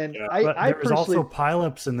it. And but I there was also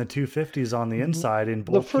pileups in the 250s on the inside in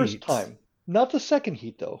both the first heats. time, not the second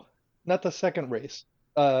heat though, not the second race.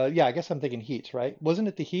 Yeah, I guess I'm thinking heats, right? Wasn't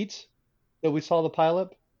it the heats that we saw the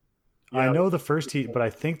pileup? Yeah. I know the first heat, but I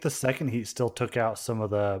think the second heat still took out some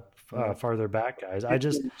of the farther back guys. I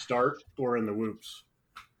just start or in the whoops.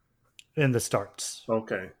 In the starts.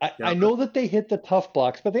 Okay. I know that they hit the tough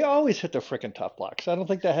blocks, but they always hit the freaking tough blocks. I don't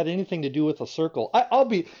think that had anything to do with the circle.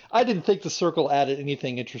 I didn't think the circle added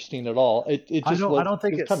anything interesting at all. It just I don't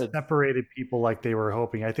think it separated people like they were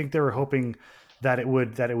hoping. I think they were hoping that it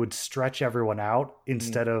would stretch everyone out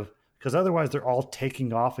instead of, because otherwise they're all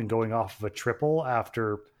taking off and going off of a triple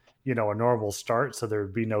after a normal start, so there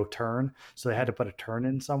would be no turn. So they had to put a turn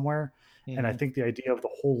in somewhere. And I think the idea of the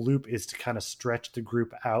whole loop is to kind of stretch the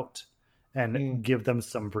group out and give them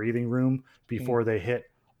some breathing room before they hit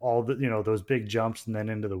all the those big jumps and then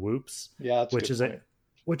into the whoops. Yeah, which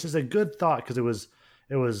is a good thought, because it was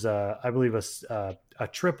I believe a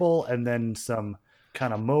triple and then some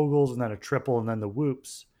kind of moguls and then a triple and then the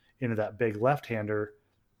whoops into that big left-hander.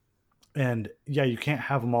 And yeah, you can't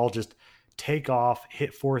have them all just take off,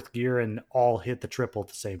 hit fourth gear, and all hit the triple at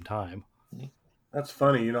the same time. That's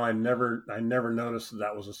funny. I never noticed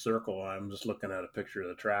that was a circle. I'm just looking at a picture of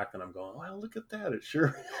the track and I'm going, wow, look at that. It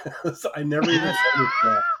sure is. I never even noticed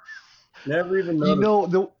that. Never even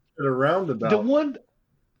noticed a roundabout. The one.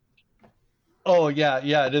 Oh yeah,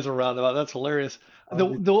 it is a roundabout. That's hilarious.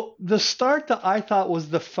 The start that I thought was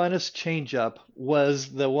the funnest change up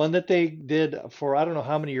was the one that they did for I don't know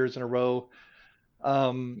how many years in a row,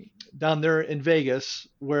 down there in Vegas,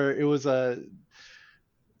 where it was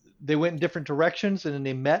they went in different directions and then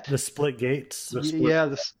they met. The split gates. And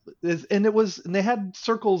they had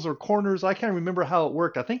circles or corners. I can't remember how it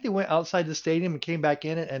worked. I think they went outside the stadium and came back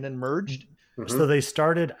in it and then merged. Mm-hmm. So they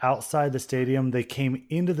started outside the stadium. They came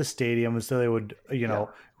into the stadium, and so they would,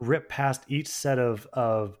 rip past each set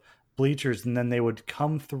of bleachers, and then they would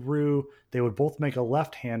come through. They would both make a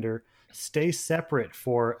left-hander, stay separate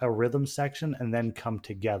for a rhythm section, and then come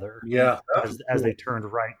together. Yeah, as they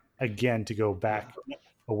turned right again to go back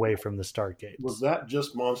away from the start gate. Was that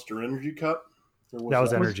just Monster Energy Cup? That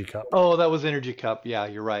was Energy Cup. Oh, that was Energy Cup. Yeah,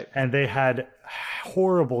 you're right. And they had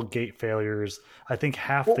horrible gate failures. I think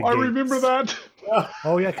half the gates. I remember that.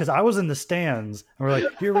 Oh, yeah, because I was in the stands. And we're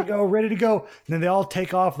like, here we go, ready to go. And then they all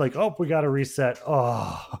take off like, oh, we got to reset.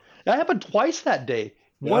 Oh. That happened twice that day.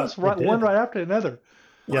 Yeah, one right after another.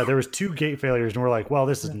 Yeah, there was 2 gate failures, and we're like, well,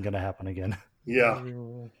 this isn't going to happen again. Yeah.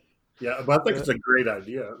 Yeah, but I think it's a great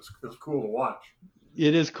idea. It's cool to watch.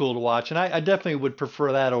 It is cool to watch, and I definitely would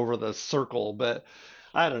prefer that over the circle. But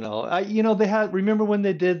I don't know. They had. Remember when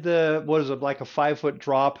they did like a 5-foot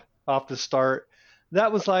drop off the start.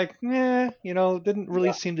 That was like, didn't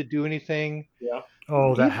really seem to do anything. Yeah.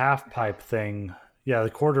 Oh, that half pipe thing. Yeah, the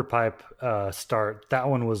quarter pipe start. That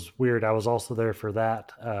one was weird. I was also there for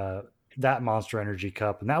that Monster Energy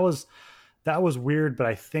Cup, and that was weird. But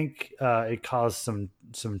I think it caused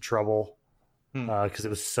some trouble because it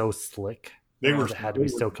was so slick. It had to be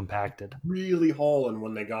so compacted. Really hauling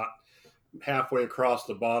when they got halfway across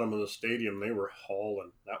the bottom of the stadium. They were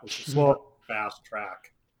hauling. That was just a fast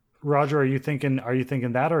track. Roger, are you thinking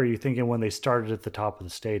that, or are you thinking when they started at the top of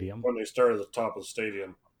the stadium? When they started at the top of the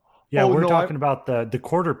stadium. Yeah, we're talking about the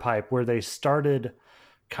quarter pipe where they started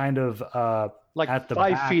kind of like at the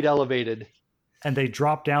 5 back, feet elevated, and they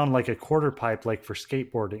dropped down like a quarter pipe, like for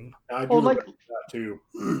skateboarding. I do like that too.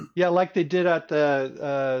 Yeah, like they did at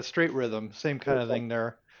the Straight Rhythm, same kind of thing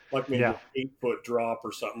there. Like maybe an 8-foot drop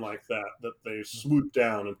or something like that they swooped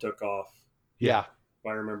down and took off. Yeah. If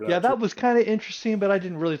I remember that. Yeah, that was kind of interesting, but I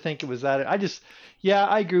didn't really think it was that.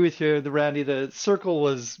 I agree with you, Randy. The circle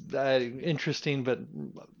was interesting, but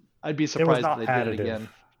I'd be surprised if they did it again.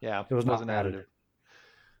 Yeah, it wasn't additive.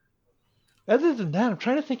 Other than that, I'm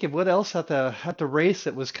trying to think of what else at the race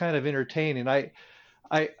that was kind of entertaining.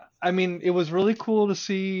 I mean, it was really cool to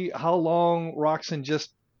see how long Roczen just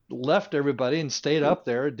left everybody and stayed up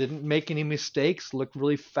there, didn't make any mistakes, looked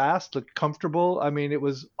really fast, looked comfortable. I mean, it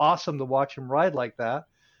was awesome to watch him ride like that.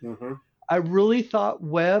 Mm-hmm. I really thought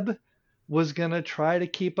Webb was going to try to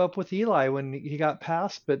keep up with Eli when he got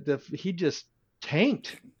past, but he just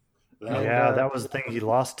tanked. That was the thing. He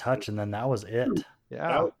lost touch, and then that was it. Yeah.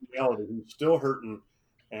 That was reality. He was still hurting.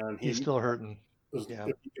 And he's still hurting. If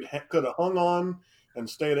he could have hung on and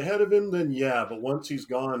stayed ahead of him, then yeah. But once he's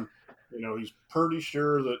gone, he's pretty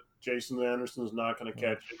sure that Jason Anderson's not going to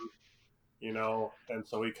catch him, and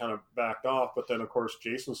so he kind of backed off. But then, of course,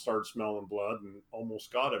 Jason started smelling blood and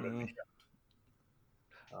almost got him in the end.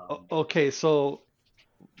 Okay, so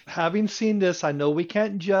having seen this, I know we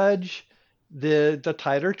can't judge the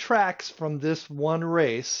tighter tracks from this one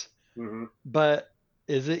race, but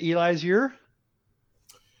is it Eli's year?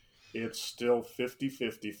 It's still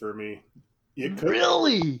 50-50 for me. It could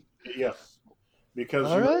really? Yes. Because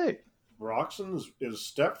all right. Roczen is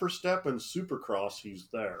step for step in Supercross. He's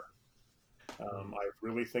there. I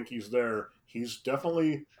really think he's there. He's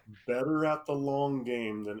definitely better at the long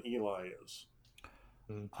game than Eli is.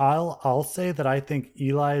 I'll say that I think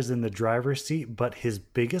Eli is in the driver's seat, but his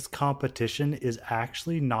biggest competition is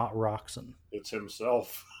actually not Roczen. It's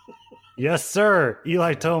himself. Yes, sir.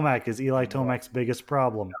 Eli Tomac is Eli Tomac's biggest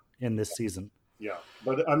problem in this season. Yeah,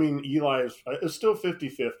 but I mean, Eli is still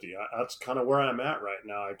 50-50. That's kind of where I'm at right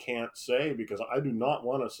now. I can't say because I do not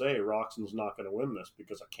want to say Roczen's not going to win this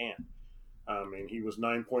because I can't. I mean, he was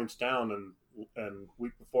 9 points down and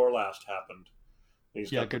week before last happened.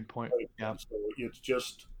 Good point. Yeah. So it's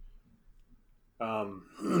just.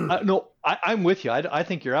 No, I'm with you. I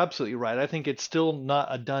think you're absolutely right. I think it's still not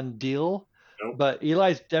a done deal, but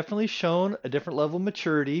Eli's definitely shown a different level of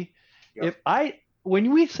maturity. Yep.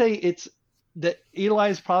 When we say it's that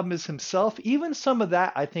Eli's problem is himself, even some of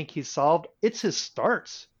that I think he's solved. It's his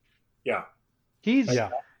starts. Yeah.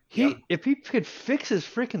 If he could fix his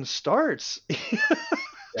freaking starts.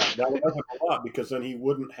 That would help a lot because then he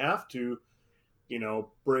wouldn't have to,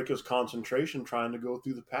 break his concentration trying to go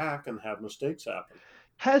through the pack and have mistakes happen.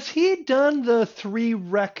 Has he done the 3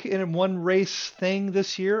 wreck in one race thing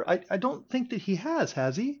this year? I don't think that he has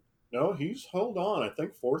he? No, he's hold on. I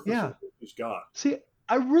think 4th is what he's got. See,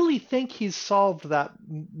 I really think he's solved that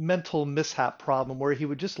mental mishap problem where he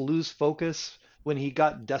would just lose focus when he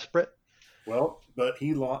got desperate. Well, but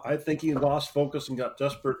I think he lost focus and got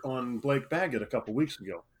desperate on Blake Baggett a couple weeks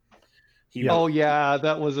ago.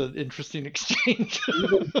 That was an interesting exchange.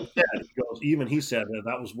 Even he said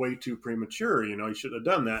that was way too premature. He shouldn't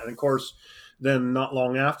have done that. And of course, then not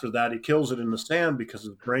long after that, he kills it in the sand because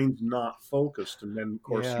his brain's not focused. And then, of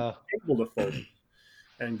course, he's able to focus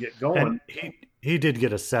and get going. And he did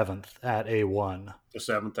get a 7th at A1. A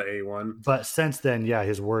 7th at A1. But since then,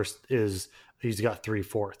 his worst is he's got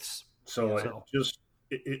 3/4. So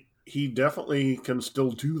he definitely can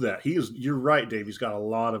still do that. You're right, Dave. He's got a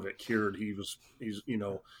lot of it cured. He's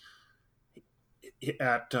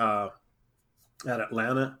at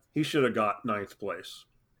Atlanta, he should have got 9th place,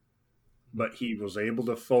 but he was able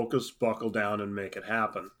to focus, buckle down, and make it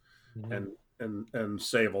happen, and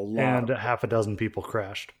save a lot. And half a dozen people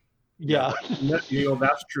crashed. Yeah,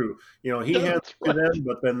 that's true. He hands it to them,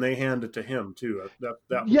 but then they hand it to him too.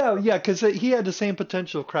 Because he had the same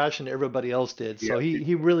potential crashing everybody else did. So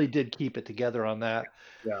he really did keep it together on that.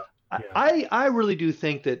 Yeah. I really do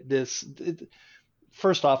think that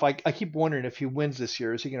first off, I keep wondering if he wins this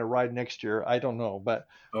year, is he going to ride next year? I don't know, but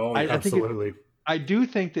Oh I, yeah, I think if Absolutely. I do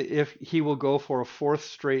think that if he will go for a fourth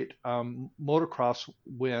straight motocross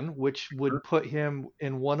win, which would put him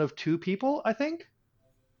in one of two people, I think.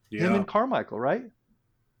 Him yeah. and Carmichael, right?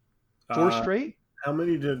 Four Uh, straight? how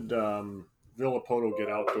many did Villapoto get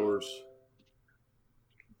outdoors?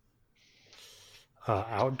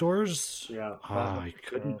 Outdoors? Yeah, I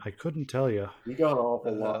couldn't tell you. he got an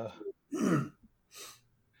awful lot. Uh,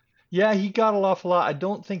 yeah, he got an awful lot. I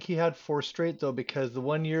don't think he had four straight though, because the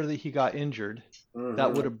one year that he got injured,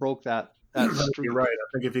 that would have broke that streak. You're right. I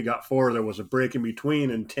think if he got 4, there was a break in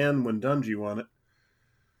between, and 10 when Dungy won it.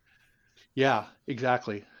 Yeah,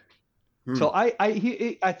 exactly. Hmm. So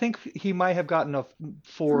I think he might have gotten a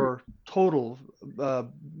 4 total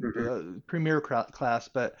premier class,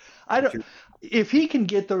 but I don't. If he can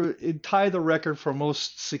tie the record for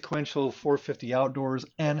most sequential 450 outdoors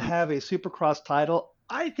and have a Supercross title,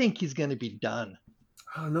 I think he's going to be done.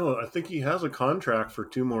 I don't know. I think he has a contract for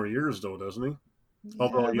 2 more years, though, doesn't he?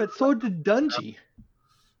 Although, Yeah, but so did Dungy.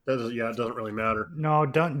 it doesn't really matter. No,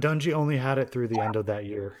 Dungy only had it through the end of that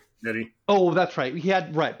year. Did he? Oh, that's right.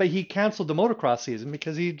 But he canceled the motocross season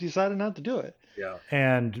because he decided not to do it. Yeah.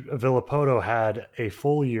 And Villapoto had a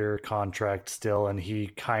full year contract still, and he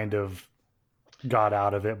kind of got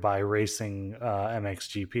out of it by racing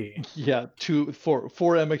MXGP. Yeah, four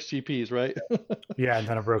MXGPs, right? Yeah, and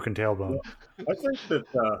then a broken tailbone.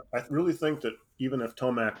 I really think that even if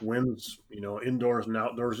Tomac wins, indoors and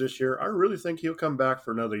outdoors this year, I really think he'll come back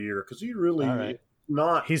for another year because he really right.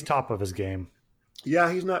 not. He's top of his game.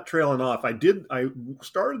 Yeah, he's not trailing off. I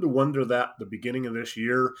started to wonder that at the beginning of this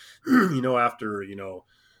year, after,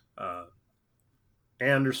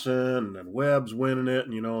 Anderson and Webb's winning it.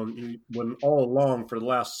 And, when all along for the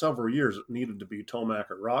last several years, it needed to be Tomac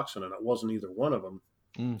or Roxon, and it wasn't either one of them.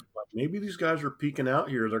 Like maybe these guys are peaking out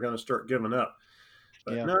here. They're going to start giving up.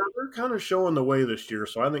 But no, they're kind of showing the way this year.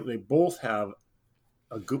 So I think they both have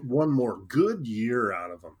one more good year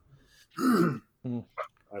out of them.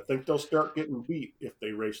 I think they'll start getting beat if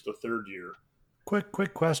they race the third year.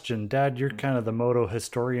 Quick question. Dad, you're kind of the moto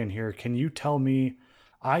historian here. Can you tell me,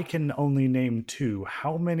 I can only name 2,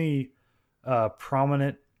 how many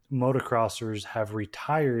prominent motocrossers have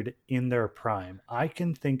retired in their prime? I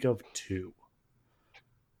can think of 2.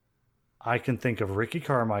 I can think of Ricky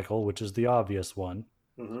Carmichael, which is the obvious one.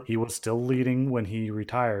 Mm-hmm. He was still leading when he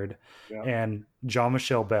retired. Yeah. And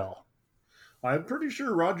Jean-Michel Bell. I'm pretty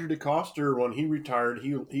sure Roger DeCoster, when he retired,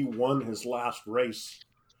 he won his last race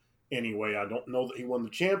anyway. I don't know that he won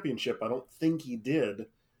the championship. I don't think he did. And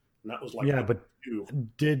that was like, yeah, but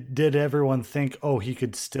did everyone think, oh, he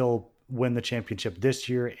could still win the championship this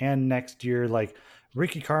year and next year? Like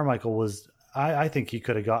Ricky Carmichael was, I think he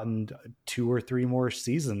could have gotten 2 or 3 more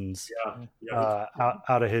seasons out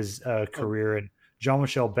of his career. And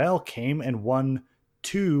Jean-Michel Bell came and won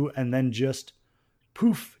 2 and then just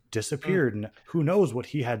poof, disappeared. And who knows what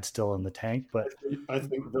he had still in the tank. But I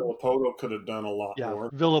think Villapoto could have done a lot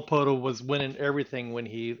more. Villapoto was winning everything when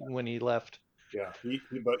he left. Yeah,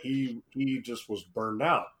 but he just was burned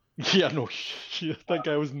out. Yeah, no, that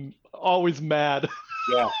guy was always mad.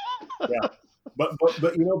 Yeah. But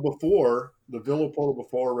before the Villapoto,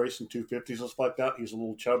 before racing 250s and stuff like that, he's a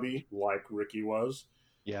little chubby like Ricky was.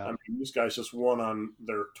 Yeah. I mean, these guys just won on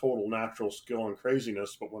their total natural skill and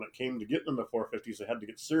craziness. But when it came to getting in the 450s, they had to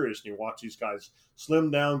get serious. And you watch these guys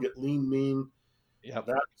slim down, get lean, mean. Yeah,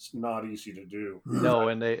 that's not easy to do. No,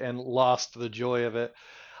 and lost the joy of it.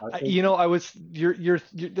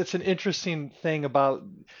 That's an interesting thing about.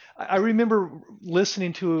 I remember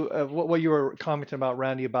listening to what you were commenting about,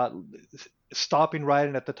 Randy, about stopping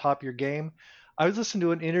riding at the top of your game. I was listening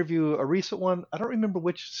to an interview, a recent one. I don't remember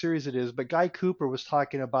which series it is, but Guy Cooper was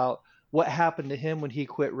talking about what happened to him when he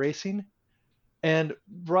quit racing. And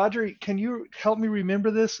Roger, can you help me remember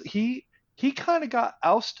this? He kind of got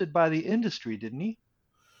ousted by the industry, didn't he?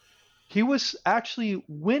 He was actually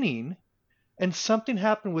winning, and something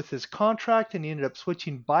happened with his contract, and he ended up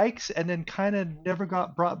switching bikes, and then kind of never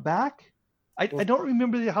got brought back. I don't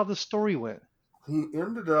remember how the story went. He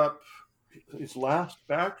ended up, his last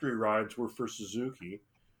factory rides were for Suzuki.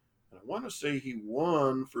 And I want to say he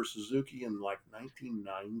won for Suzuki in like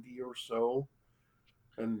 1990 or so.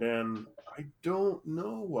 And then I don't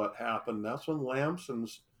know what happened. That's when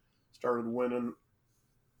Lamson's started winning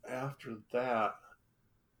after that.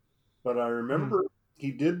 But I remember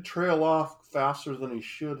he did trail off faster than he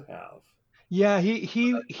should have. Yeah,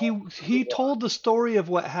 he told the story of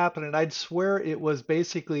what happened, and I'd swear it was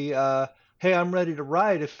basically, hey, I'm ready to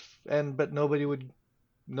ride, but nobody would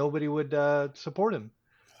support him.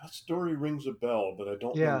 That story rings a bell, but I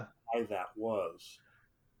don't know Yeah. why that was.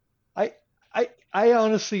 I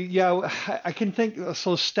honestly, yeah, I can think.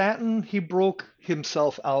 So Stanton, he broke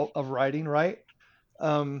himself out of riding, right?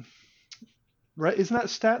 Um, right? Isn't that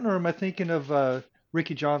Stanton, or am I thinking of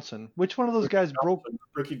Ricky Johnson? Which one of those guys broke?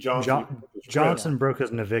 Ricky Johnson. Johnson broke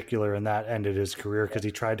his navicular, and that ended his career because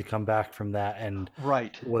he tried to come back from that and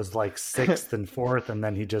Right. was like 6th and 4th, and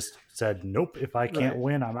then he just said, "Nope, if I can't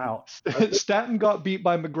win, I'm out." Stanton got beat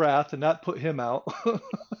by McGrath, and that put him out.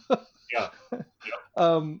 Yeah.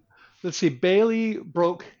 Let's see. Bailey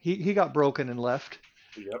broke. He got broken and left.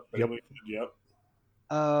 Yep.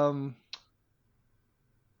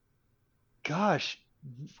 Gosh,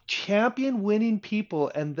 champion winning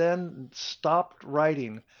people and then stopped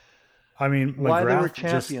riding. I mean, Why they were McGrath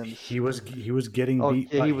just champions. he was getting Oh,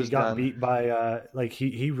 beat. yeah, he He was got done. beat by like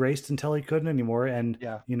he raced until he couldn't anymore, and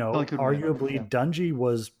Yeah, you know, until he couldn't win. arguably Yeah. Dungey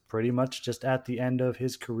was pretty much just at the end of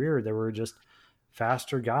his career. There were just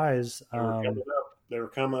faster guys. They were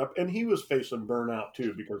coming up, and he was facing burnout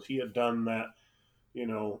too because he had done that,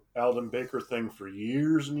 Alden Baker thing for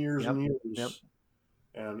years and years and years. Yep.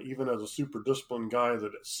 And even as a super disciplined guy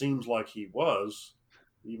that it seems like he was,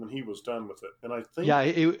 even he was done with it. And I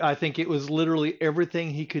think, I think it was literally everything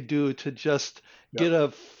he could do to just get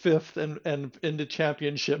a 5th and into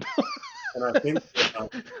championship. and I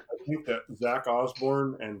think that Zach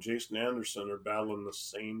Osborne and Jason Anderson are battling the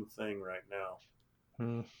same thing right now.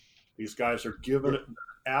 These guys are giving it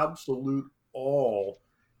absolute all,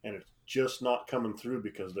 and it's just not coming through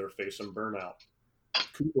because they're facing burnout.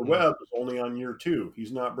 Cooper Webb is only on year 2.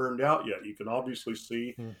 He's not burned out yet. You can obviously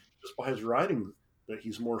see just by his riding that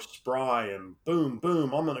he's more spry and boom,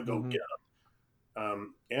 boom, I'm going to go get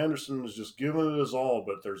him. Anderson is just giving it his all,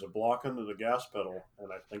 but there's a block under the gas pedal, and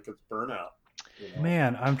I think it's burnout.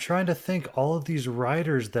 Man, I'm trying to think all of these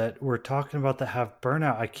riders that we're talking about that have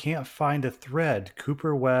burnout. I can't find a thread.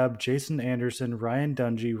 Cooper Webb, Jason Anderson, Ryan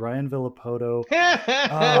Dungey, Ryan Villapoto.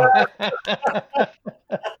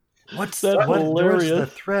 What's the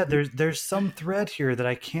thread? There's some thread here that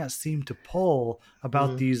I can't seem to pull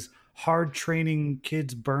about these hard training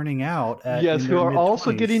kids burning out. Yes, who are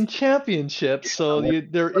also getting championships. So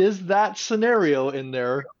there is that scenario in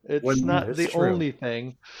there. It's not the only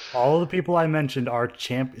thing. All of the people I mentioned are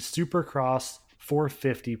Supercross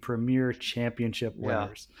 450 Premier Championship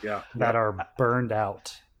winners that are burned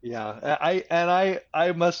out. Yeah,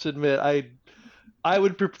 I must admit I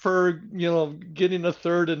would prefer, getting a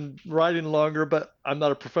 3rd and riding longer, but I'm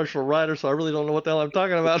not a professional rider, so I really don't know what the hell I'm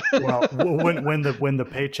talking about. Well, when the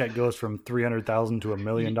paycheck goes from $300,000 to $1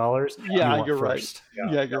 million, you're right.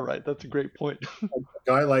 Yeah, you're right. That's a great point. A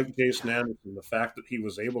guy like Jason Anderson, the fact that he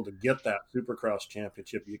was able to get that Supercross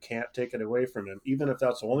championship, you can't take it away from him, even if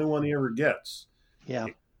that's the only one he ever gets. Yeah.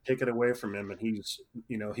 Take it away from him, and he's,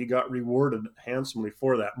 he got rewarded handsomely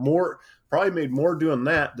for that. Probably made more doing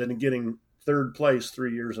that than getting 3rd place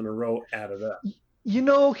 3 years in a row out of that.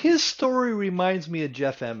 His story reminds me of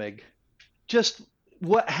Jeff Emig. Just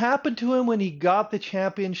what happened to him when he got the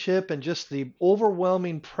championship and just the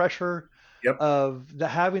overwhelming pressure of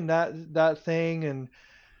having that thing and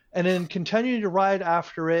then continuing to ride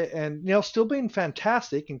after it and, still being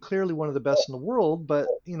fantastic and clearly one of the best in the world, but,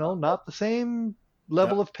 not the same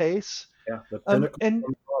level of pace. Yeah, the pinnacle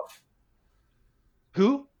comes off.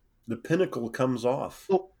 Who? The pinnacle comes off.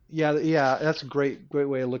 Oh, yeah, that's a great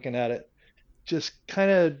way of looking at it. Just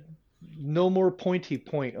kind of no more pointy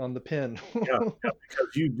point on the pin.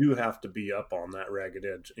 Because you do have to be up on that ragged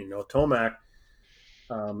edge. Tomac,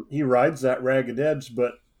 he rides that ragged edge,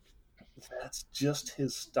 but that's just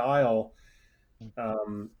his style,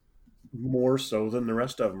 more so than the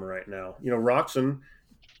rest of them right now. Roczen,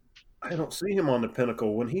 I don't see him on the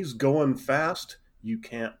pinnacle. When he's going fast, you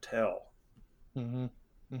can't tell. I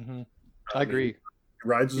agree. He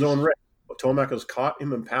rides his own race. Tomac has caught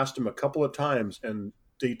him and passed him a couple of times. And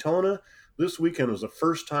Daytona this weekend was the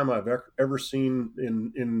first time I've ever seen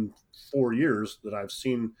in 4 years that I've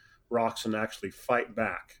seen Roczen actually fight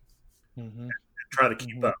back and try to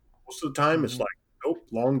keep up. Most of the time, it's like, nope,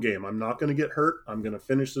 long game. I'm not going to get hurt. I'm going to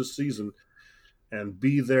finish this season and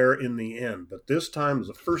be there in the end. But this time is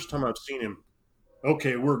the first time I've seen him.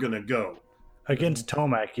 Okay, we're going to go against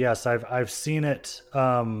Tomac. Yes, I've seen it.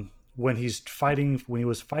 When he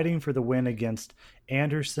was fighting for the win against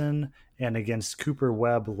Anderson and against Cooper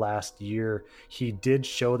Webb last year, he did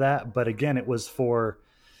show that. But again, it was for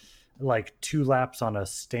like 2 laps on a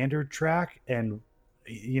standard track. And,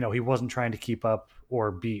 he wasn't trying to keep up or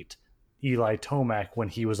beat Eli Tomac when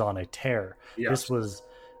he was on a tear. Yes.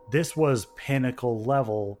 This was pinnacle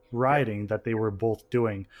level riding that they were both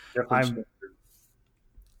doing.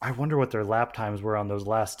 I wonder what their lap times were on those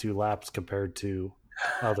last 2 laps compared to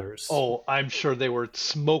others. Oh, I'm sure they were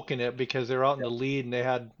smoking it because they're out in the lead and they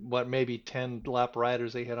had maybe 10 lap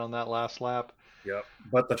riders they hit on that last lap. Yep.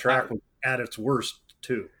 But the track was at its worst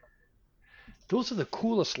too. Those are the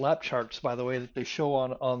coolest lap charts, by the way, that they show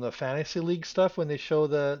on the fantasy league stuff when they show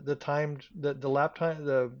the timed the lap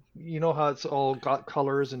time. You know how it's all got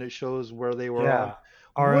colors and it shows where they were on.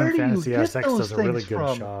 RM Where do you Fantasy get SX those does a really things good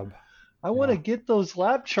from? job. I want to get those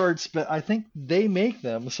lap charts, but I think they make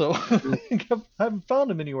them, so I haven't found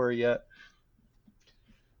them anywhere yet.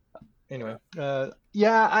 Anyway, The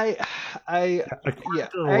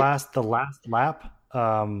last lap,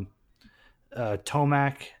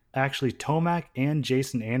 Tomac and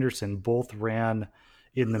Jason Anderson both ran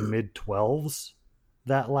in the mid 12s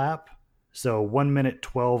that lap. So 1 minute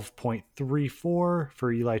 12.34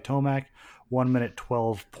 for Eli Tomac, 1 minute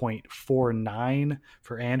 12.49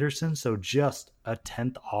 for Anderson. So just a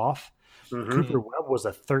tenth off. Mm-hmm. Cooper Webb was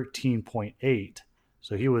a 13.8.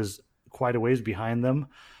 So he was quite a ways behind them.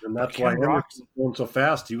 And that's why Anderson was going so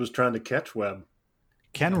fast. He was trying to catch Webb.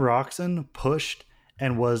 Ken Roczen pushed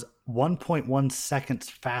and was 1.1 seconds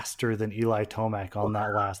faster than Eli Tomac on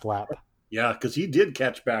that last lap. Yeah, because he did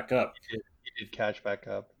catch back up. He did catch back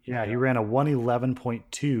up. Yeah, he ran a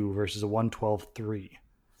 111.2 versus a 112.3.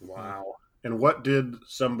 Wow. And what did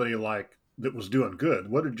somebody like that was doing good?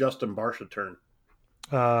 What did Justin Barcia turn?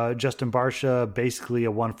 Justin Barcia, basically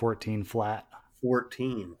a 114 flat.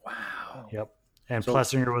 14. Wow. Yep. And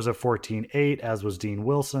Plessinger was a 14.8, as was Dean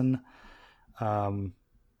Wilson. And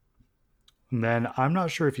then I'm not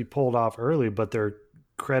sure if he pulled off early, but they're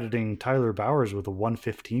crediting Tyler Bowers with a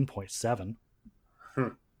 115.7.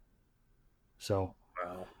 So,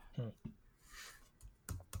 wow.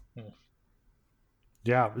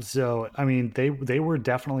 Yeah. So, I mean, they were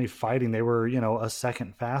definitely fighting. They were, a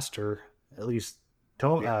second faster, at least.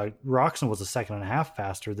 Roczen was a second and a half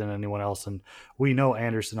faster than anyone else, and we know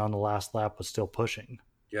Anderson on the last lap was still pushing.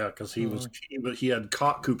 Yeah, because he had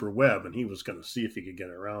caught Cooper Webb, and he was going to see if he could get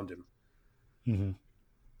around him. Mm-hmm.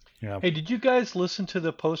 Yeah. Hey, did you guys listen to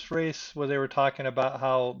the post race where they were talking about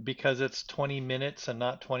how because it's 20 minutes and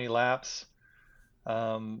not 20 laps,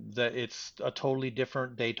 that it's a totally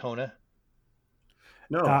different Daytona?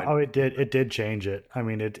 No, it did change it. I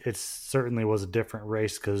mean, it certainly was a different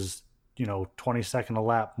race because 20-second a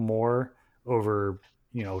lap more over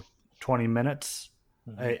 20 minutes.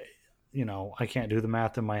 Mm-hmm. I can't do the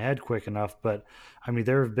math in my head quick enough, but I mean,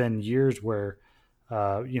 there have been years where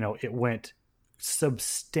it went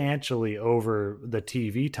substantially over the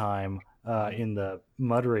TV time in the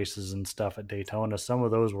mud races and stuff at Daytona. Some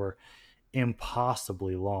of those were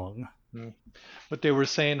impossibly long. But they were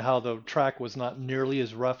saying how the track was not nearly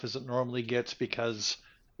as rough as it normally gets because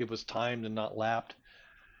it was timed and not lapped.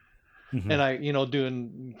 Mm-hmm. And I,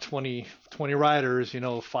 doing 20 riders,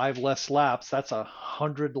 5 less laps, that's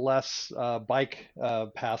 100 less bike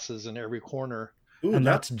passes in every corner. Ooh, and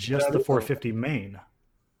that's just the 450 main.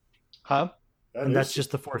 Huh? That's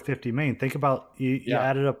just the 450 main. Think about you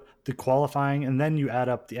added up the qualifying, and then you add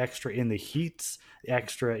up the extra in the heats, the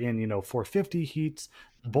extra in 450 heats,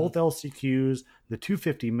 both LCQs, the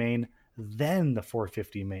 250 main, then the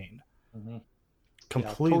 450 main. Mm-hmm.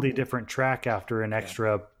 Completely different track after an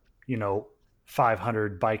extra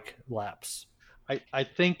 500 bike laps. I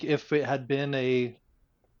think if it had been a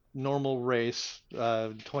normal race,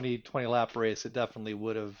 20 lap race, it definitely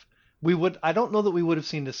would have. I don't know that we would have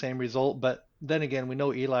seen the same result, but then again, we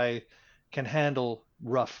know Eli can handle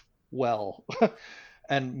rough well,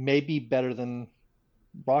 and maybe better than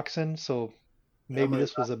Roczen. So maybe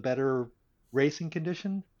this was a better racing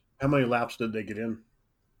condition. How many laps did they get in?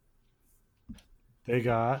 They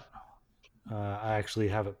got. I actually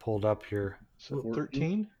have it pulled up here. So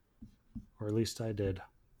 13? Or at least I did.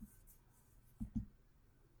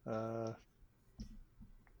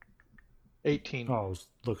 18. Oh, I was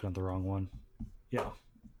looking at the wrong one. Yeah.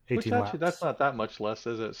 18 Which actually, laps. That's not that much less,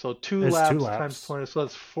 is it? So two laps times 20. So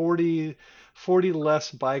that's 40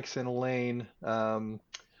 less bikes in a lane than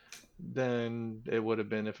it would have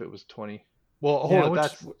been if it was 20. Well,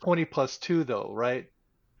 that's 20 plus 2, though, right?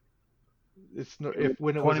 It's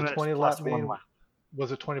when it was a 20 lap main,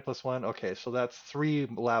 was it 20 plus 1? Okay, so that's 3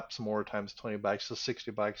 laps more times 20 bikes, so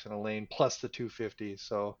 60 bikes in a lane plus the 250.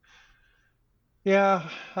 So yeah,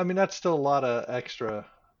 I mean that's still a lot of extra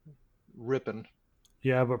ripping.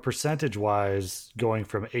 Yeah, but percentage wise, going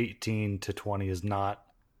from 18 to 20 is not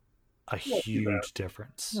a huge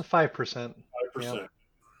difference. 5%. 5%.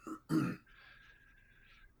 Yeah.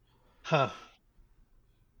 Huh.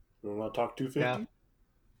 You want to talk 250?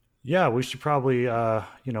 Yeah, we should probably,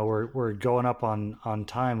 we're going up on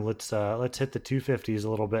time. Let's hit the 250s a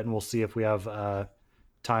little bit, and we'll see if we have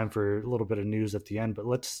time for a little bit of news at the end. But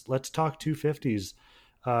let's talk 250s.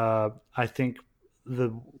 I think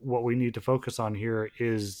what we need to focus on here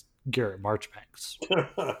is Garrett Marchbanks.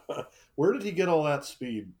 Where did he get all that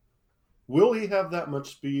speed? Will he have that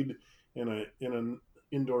much speed in an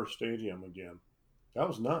indoor stadium again? That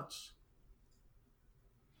was nuts.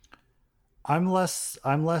 I'm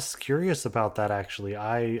less curious about that, actually.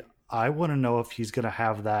 I want to know if he's going to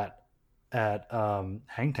have that at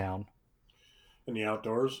Hangtown. In the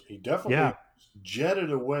outdoors, he definitely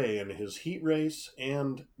jetted away in his heat race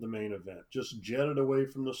and the main event. Just jetted away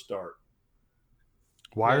from the start.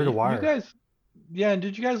 Wire to wire. You guys, and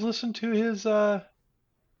did you guys listen to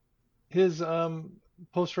his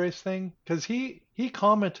post race thing? Because he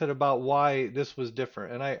commented about why this was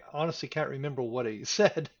different, and I honestly can't remember what he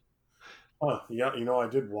said. Yeah, I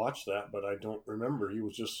did watch that, but I don't remember. He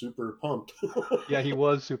was just super pumped. Yeah, he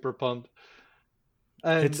was super pumped.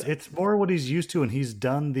 And it's more what he's used to, and he's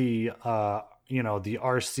done the the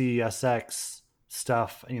RCSX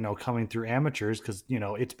stuff, coming through amateurs, because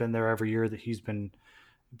it's been there every year that he's been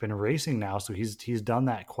racing now, so he's done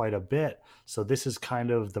that quite a bit. So this is kind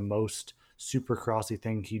of the most supercrossy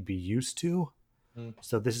thing he'd be used to.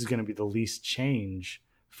 So this is going to be the least change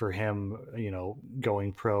for him,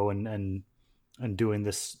 going pro and doing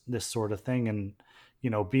this sort of thing, and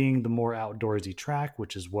being the more outdoorsy track,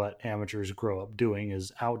 which is what amateurs grow up doing,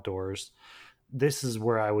 is outdoors. This is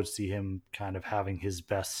where I would see him kind of having his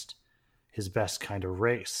best kind of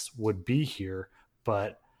race would be here.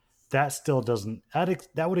 But that still doesn't,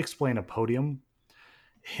 that would explain a podium.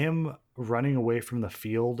 Him running away from the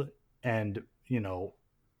field and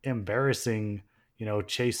embarrassing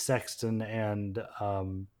Chase Sexton and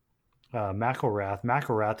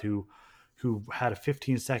McElrath, who had a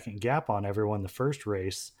 15-second gap on everyone the first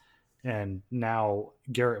race, and now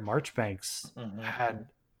Garrett Marchbanks had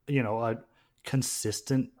a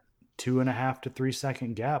consistent 2.5 to 3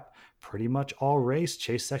 second gap pretty much all race.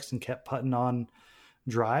 Chase Sexton kept putting on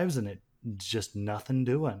drives, and it just nothing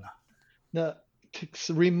doing. Now,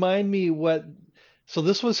 remind me so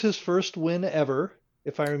this was his first win ever,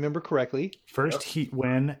 if I remember correctly. First heat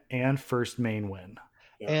win and first main win.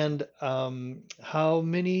 Yeah. And how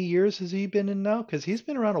many years has he been in now? Because he's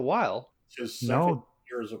been around a while. It's his second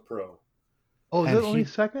year as a pro. Oh, is it only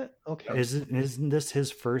second? Okay. Isn't this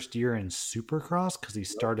his first year in Supercross? Because he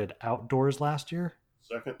started outdoors last year?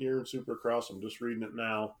 Second year in Supercross. I'm just reading it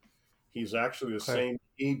now. He's actually the same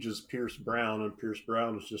age as Pierce Brown, and Pierce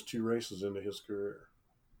Brown is just 2 races into his career.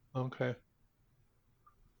 Okay.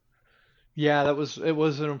 Yeah, it was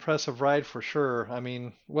an impressive ride for sure. I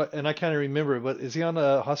mean, and I kind of remember it, but is he on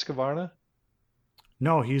a Husqvarna?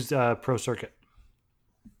 No, he's Pro Circuit.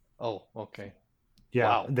 Oh, okay.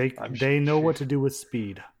 Yeah, wow. they know what to do with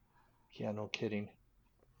speed. Yeah, no kidding.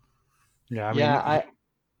 Yeah,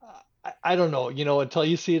 I don't know, until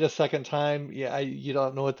you see it a second time, you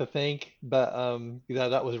don't know what to think, but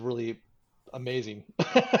that was really amazing.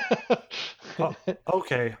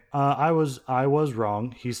 Okay, I was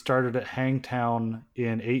wrong. He started at Hangtown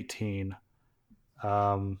in 2018,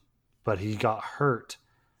 but he got hurt.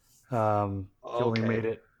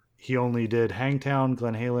 He only did Hangtown,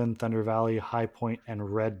 Glen Helen, Thunder Valley, High Point,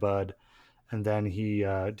 and Redbud, and then he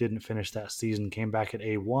didn't finish that season. Came back at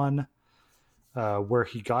A1, where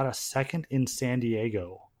he got a second in San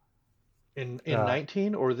Diego. In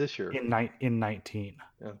 19 or this year? In 19.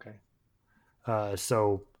 Okay.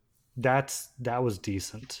 So that was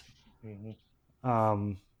decent.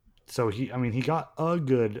 Mm-hmm. So he got a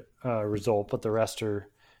good result, but the rest are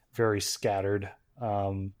very scattered.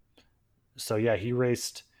 So yeah,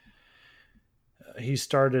 he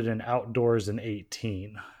started in outdoors in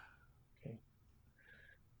 2018. Okay.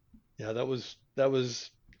 Yeah, that was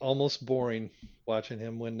almost boring watching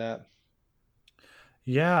him win that.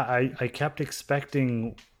 Yeah, I kept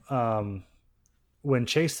expecting when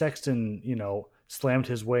Chase Sexton, slammed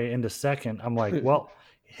his way into second, I'm like, well,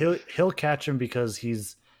 he'll catch him, because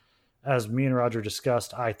he's, as me and Roger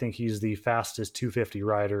discussed, I think he's the fastest 250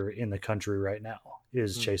 rider in the country right now,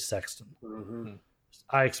 is Chase Sexton. Mm-hmm.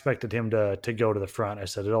 I expected him to go to the front. I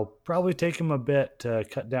said it'll probably take him a bit to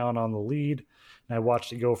cut down on the lead. And I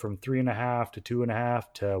watched it go from 3.5 to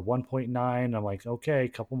 2.5 to 1.9. I'm like, okay, a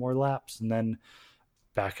couple more laps, and then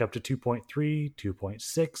back up to 2.3,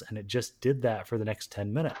 2.6, and it just did that for the next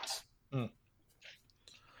 10 minutes.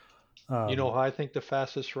 You know who I think the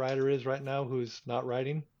fastest rider is right now who's not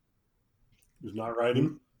riding? Who's not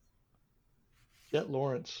riding? Jet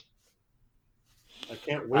Lawrence. I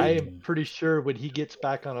can't wait. I am pretty sure when he gets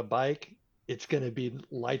back on a bike, it's going to be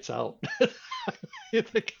lights out.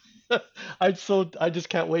 I just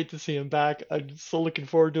can't wait to see him back. I'm so looking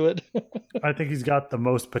forward to it. I think he's got the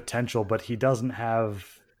most potential, but he doesn't have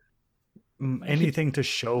anything to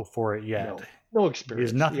show for it yet. No He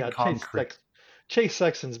experience. has nothing Yeah, concrete. Chase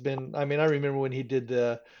Sexton's been. I mean, I remember when he did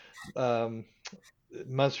the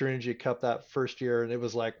Monster Energy Cup that first year, and it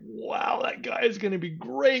was like, wow, that guy is going to be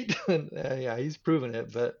great. And yeah, he's proven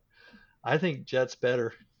it. But I think Jet's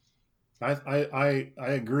better. I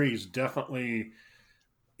agree. He's definitely,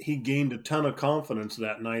 he gained a ton of confidence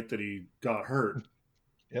that night that he got hurt.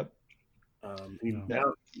 Yep. He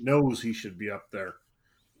now knows he should be up there.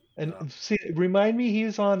 And see, remind me, he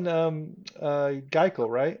was on Geico,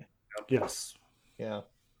 right? Yes. Yeah.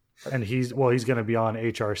 And he's going to be on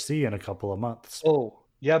HRC in a couple of months. Oh,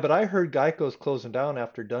 yeah, but I heard Geico's closing down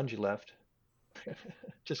after Dungy left.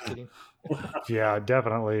 Just kidding. Yeah,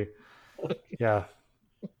 definitely. Yeah.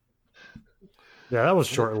 Yeah, that was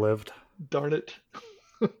short-lived. Darn it.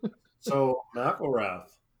 So, McElrath.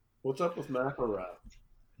 What's up with McElrath?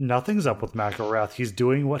 Nothing's up with McElrath. He's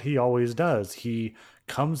doing what he always does. He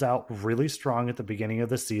comes out really strong at the beginning of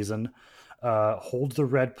the season, holds the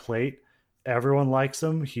red plate. Everyone likes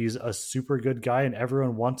him. He's a super good guy, and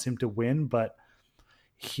everyone wants him to win, but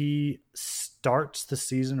he starts the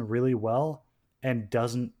season really well and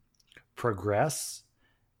doesn't progress.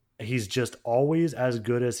 He's just always as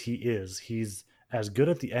good as he is. He's as good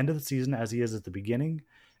at the end of the season as he is at the beginning,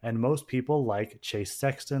 and most people like Chase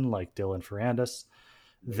Sexton, like Dylan Ferrandis,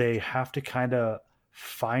 they have to kind of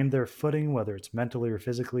find their footing, whether it's mentally or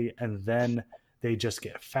physically, and then they just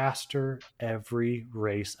get faster every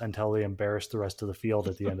race until they embarrass the rest of the field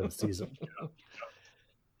at the end of the season.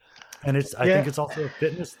 And I think it's also a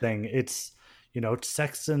fitness thing. It's,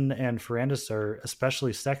 Sexton and Ferrandis are,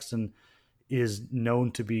 especially Sexton, is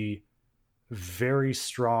known to be very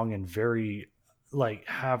strong and very,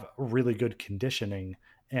 have really good conditioning.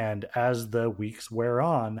 And as the weeks wear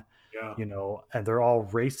on, and they're all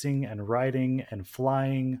racing and riding and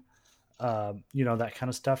flying, that kind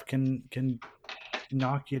of stuff can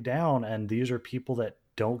knock you down. And these are people that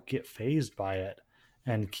don't get fazed by it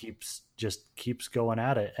and keeps going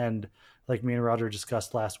at it. And like me and Roger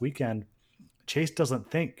discussed last weekend, Chase doesn't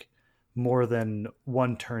think more than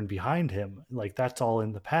one turn behind him. Like, that's all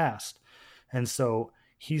in the past. And so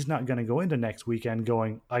he's not going to go into next weekend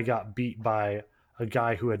going, I got beat by a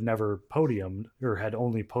guy who had never podiumed or had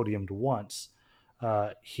only podiumed once.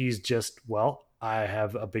 He's just, I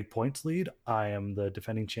have a big points lead. I am the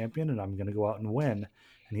defending champion and I'm going to go out and win.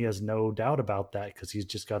 And he has no doubt about that because he's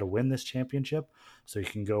just got to win this championship so he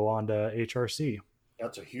can go on to HRC.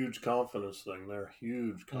 That's a huge confidence thing there.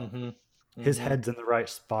 Huge confidence. Mm-hmm. His head's in the right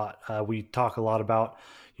spot. We talk a lot about,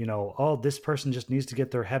 this person just needs to get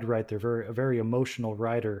their head right. They're a very emotional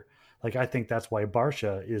rider. Like, I think that's why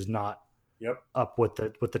Barcia is not up with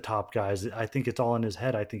the top guys. I think it's all in his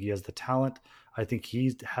head. I think he has the talent. I think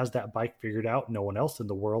he has that bike figured out. No one else in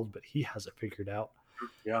the world, but he has it figured out.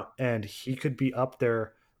 Yeah. And he could be up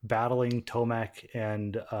there battling Tomac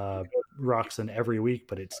and Roczen every week,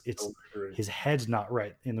 but it's his head's not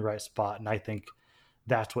right in the right spot. And I think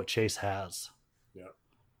that's what Chase has. Yeah.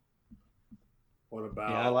 What about?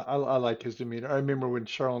 Yeah, I like his demeanor. I remember when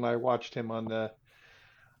Charles and I watched him on the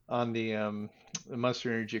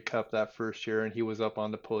Monster Energy Cup that first year, and he was up on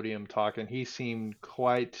the podium talking. He seemed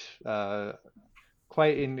quite in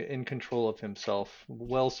control of himself,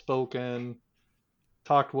 well spoken,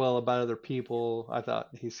 talked well about other people. I thought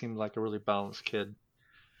he seemed like a really balanced kid.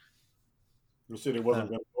 He said he wasn't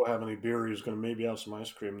going to go have any beer. He was going to maybe have some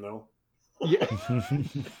ice cream, though. Yeah,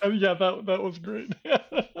 yeah, that was great.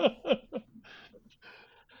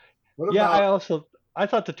 I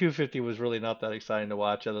thought the 250 was really not that exciting to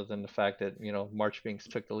watch, other than the fact that March Binks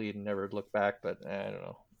took the lead and never looked back. But I don't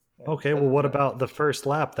know. Okay, well, what about the first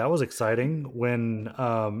lap? That was exciting when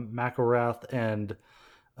McElrath and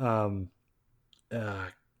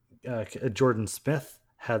Jordan Smith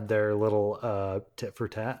had their little tit for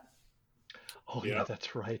tat. Oh yeah,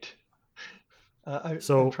 that's right. I'm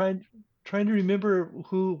trying to remember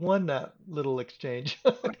who won that little exchange.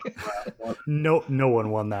 No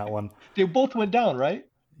one won that one. They both went down, right?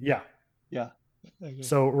 Yeah. Okay.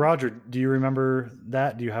 So, Roger, do you remember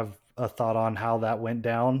that? Do you have a thought on how that went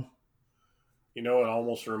down? It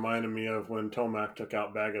almost reminded me of when Tomac took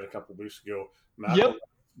out Baggett a couple weeks ago. Matt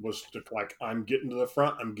was like, I'm getting to the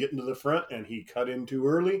front, and he cut in too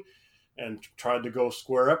early and tried to go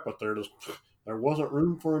square up, but there wasn't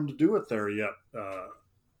room for him to do it there yet.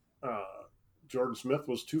 Jordan Smith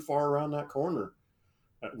was too far around that corner.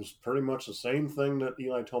 That was pretty much the same thing that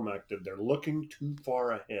Eli Tomac did. They're looking too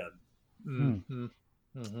far ahead. Mm-hmm.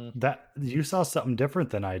 Mm-hmm. That you saw something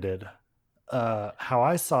different than I did. how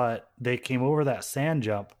I saw it, they came over that sand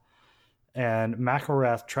jump, and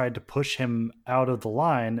McElrath tried to push him out of the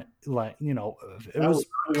line. Like, you know, it That was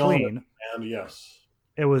early on, clean. and yes,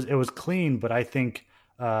 It was clean, but I think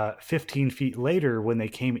 15 feet later, when they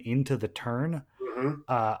came into the turn, hmm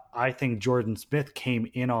I think Jordan Smith came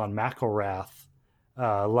in on McElrath.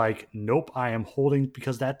 Like, nope, I am holding,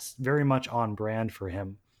 because that's very much on brand for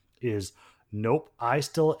him. Is nope,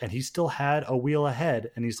 and he still had a wheel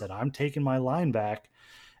ahead, and he said, I'm taking my line back,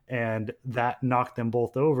 and that knocked them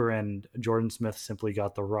both over, and Jordan Smith simply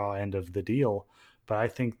got the raw end of the deal. But I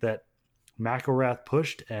think that McElrath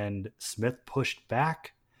pushed and Smith pushed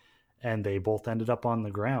back, and they both ended up on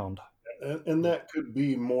the ground. and that could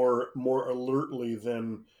be more alertly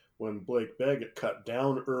than when Blake Baggett cut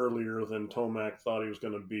down earlier than Tomac thought he was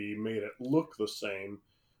going to be, made it look the same.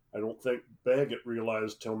 I don't think Baggett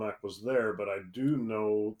realized Tomac was there, but I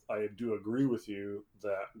do agree with you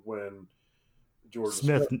that when Jordan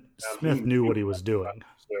Smith knew what he was doing.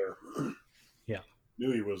 There. Yeah.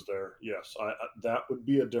 Knew he was there. Yes, that would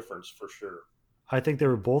be a difference for sure. I think they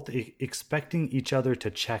were both expecting each other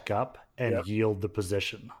to check up and Yep. yield the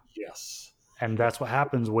position. Yes. And that's what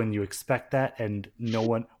happens when you expect that, and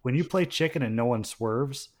when you play chicken and no one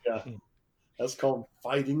swerves. Yeah. That's called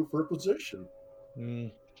fighting for position.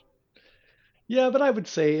 Mm. Yeah, but I would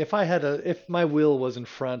say if my wheel was in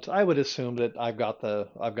front, I would assume that I've got the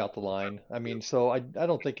line. I mean, so I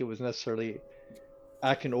don't think it was necessarily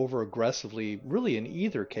acting over aggressively really in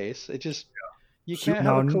either case. It just you can't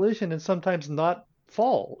have a collision and sometimes not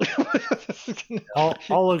fall.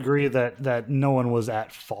 I'll agree that no one was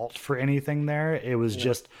at fault for anything there. It was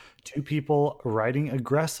just two people riding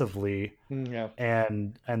aggressively,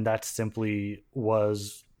 and that simply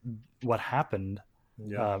was what happened.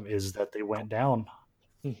 Is that they went down.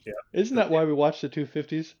 Yeah. Isn't that why we watch the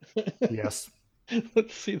 250s? Yes.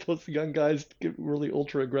 Let's see those young guys get really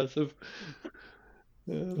ultra aggressive.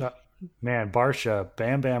 Man, Bam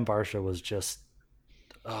Bam Barcia was just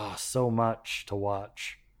so much to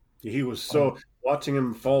watch. He was watching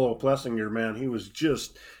him follow Plessinger, man. He was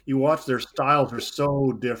just, you watch, their styles are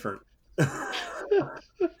so different.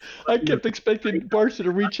 I kept expecting Barcia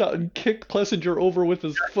to reach out and kick Plessinger over with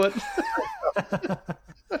his foot.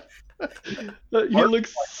 He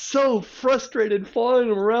looks so frustrated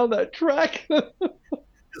following him around that track.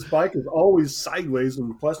 His bike is always sideways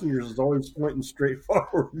and Plessinger's is always pointing straight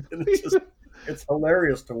forward. And it's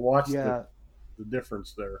hilarious to watch the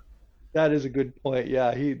difference there. That is a good point.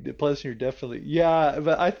 Yeah, Plessinger definitely. Yeah,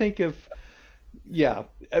 but I think if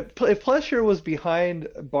Plessinger was behind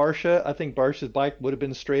Barcia, I think Barcia's bike would have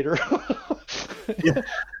been straighter. Yeah.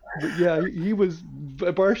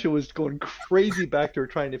 Barcia was going crazy back there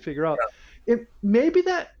trying to figure out. Maybe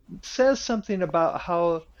that says something about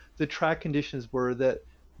how the track conditions were, that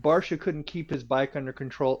Barcia couldn't keep his bike under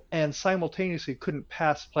control and simultaneously couldn't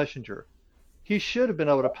pass Plessinger. He should have been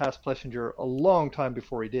able to pass Plessinger a long time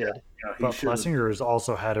before he did. But Plessinger has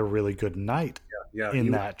also had a really good night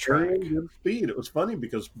in that track. Good speed. It was funny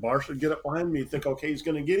because Barcia would get up behind me, you'd think, okay, he's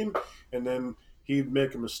going to get him, and then he'd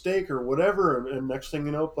make a mistake or whatever, and next thing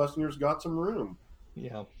you know, Plessinger's got some room.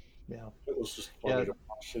 Yeah. It was just funny to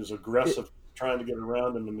watch. He was aggressive, trying to get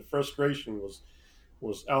around him, and the frustration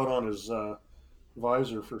was out on his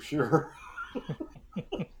visor for sure.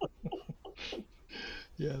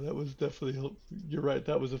 Yeah, that was definitely, you're right,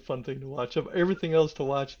 that was a fun thing to watch. Of everything else to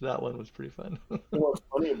watch, that one was pretty fun. What's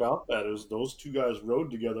funny about that is those two guys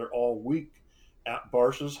rode together all week at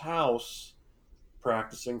Barcia's house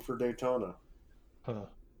practicing for Daytona. Huh.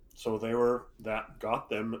 So that got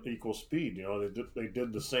them equal speed. You know, they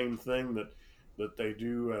did the same thing that they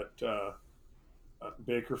do at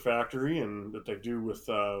Baker Factory and that they do with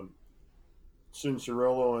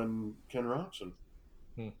Cincerillo and Ken Roczen.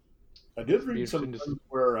 I did read something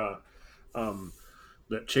where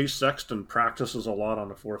that Chase Sexton practices a lot on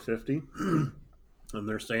the 450, and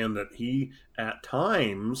they're saying that he at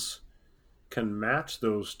times can match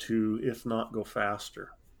those two, if not go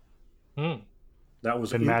faster. That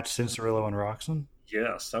was match Cincerillo and Roczen?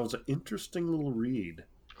 Yes, that was an interesting little read.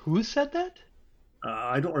 Who said that?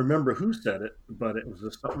 I don't remember who said it, but it was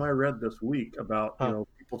just something I read this week about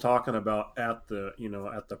people talking about at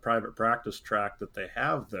the private practice track that they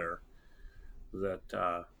have there,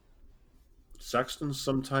 that Sexton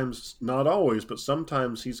sometimes, not always, but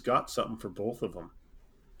sometimes he's got something for both of them.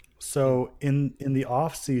 So in the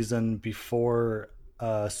off season before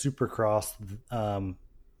Supercross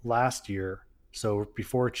last year, so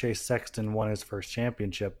before Chase Sexton won his first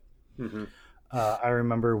championship, I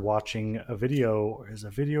remember watching a video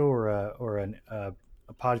or a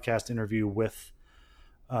podcast interview with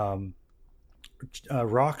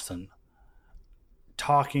Roczen,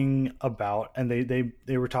 talking about, and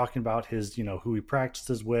they were talking about his, who he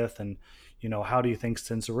practices with, and how do you think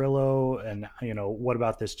Cincerillo, and what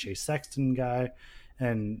about this Chase Sexton guy,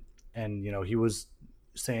 and he was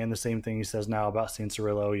saying the same thing he says now about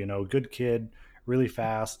Cincerillo, good kid, really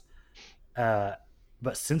fast, but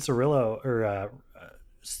Cincerillo or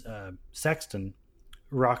Sexton,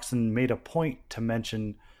 Roczen made a point to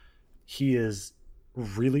mention he is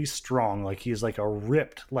really strong. Like, he's like a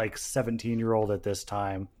ripped, like 17-year-old at this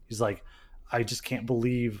time. He's like, I just can't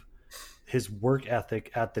believe his work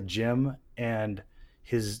ethic at the gym and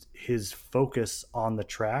his focus on the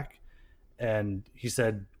track. And he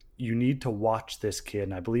said, you need to watch this kid.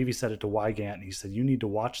 And I believe he said it to Wygant. And he said, you need to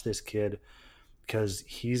watch this kid because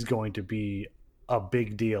he's going to be a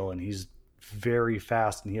big deal, and he's very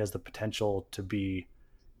fast, and he has the potential to be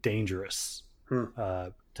dangerous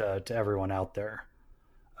to everyone out there,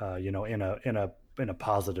 in a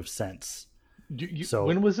positive sense. So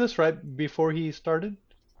when was this? Right before he started?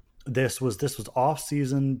 This was off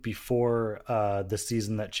season before the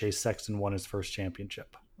season that Chase Sexton won his first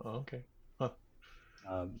championship. Oh, okay. Huh.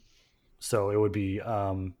 So it would be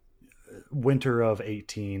winter of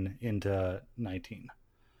 18 into 19.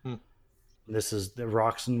 This is the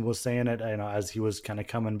Roczen was saying it, as he was kind of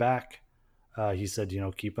coming back. He said,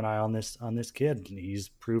 keep an eye on this kid. And he's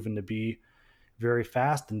proven to be very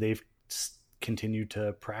fast, and they've continued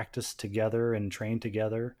to practice together and train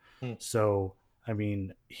together. So, I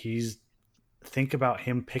mean, think about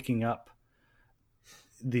him picking up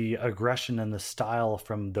the aggression and the style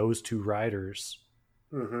from those two riders.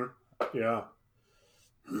 Mm-hmm. Yeah.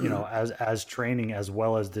 As training, as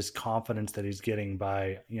well as this confidence that he's getting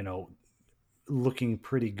by, looking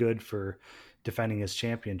pretty good for defending his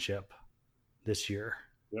championship this year.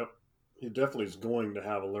 Yep. He definitely is going to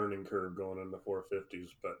have a learning curve going in the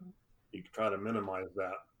 450s, but you try to minimize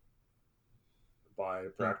that by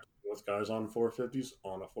practicing with guys on 450s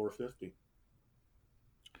on a 450.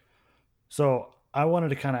 So I wanted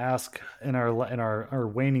to kind of ask in our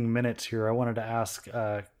waning minutes here, I wanted to ask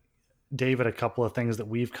David a couple of things that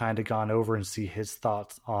we've kind of gone over and see his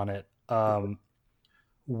thoughts on it.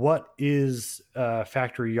 What is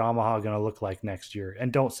factory Yamaha going to look like next year?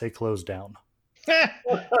 And don't say closed down. There's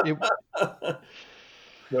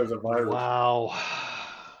a virus. Wow.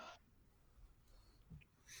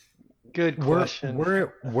 Good question.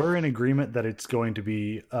 We're in agreement that it's going to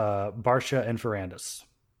be Barcia and Ferrandis.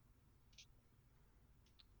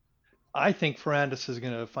 I think Ferrandis is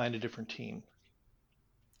going to find a different team,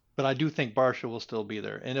 but I do think Barcia will still be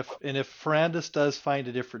there. And if Ferrandis does find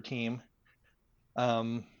a different team,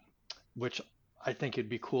 which I think it'd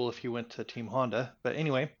be cool if he went to Team Honda, but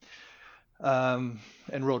anyway, and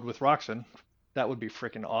rode with Roczen, that would be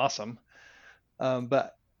freaking awesome.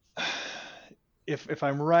 But if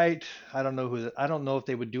I'm right, I don't know if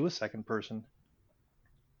they would do a second person.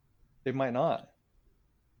 They might not.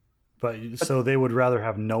 But so they would rather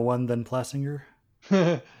have no one than Plessinger?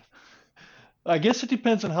 I guess it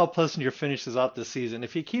depends on how Plessinger finishes out this season.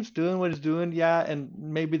 If he keeps doing what he's doing, yeah, and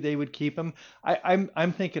maybe they would keep him.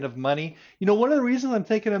 I'm thinking of money. One of the reasons I'm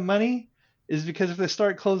thinking of money is because if they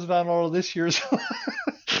start closing down all of this year's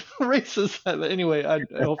races, anyway,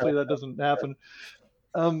 hopefully that doesn't happen.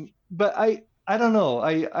 But I don't know.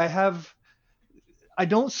 I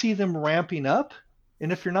don't see them ramping up,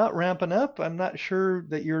 and if you're not ramping up, I'm not sure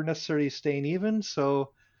that you're necessarily staying even.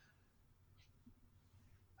 So.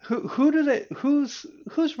 Who's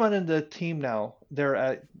running the team now there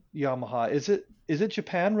at Yamaha? Is it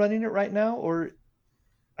Japan running it right now, or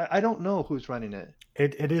I don't know who's running it.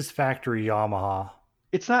 It is factory Yamaha.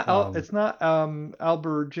 It's not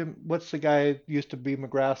Albert Jim. What's the guy who used to be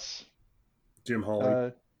McGrath's? Jim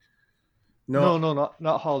Hawley. No,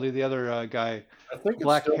 not Hawley. The other guy. I think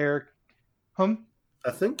black hair. I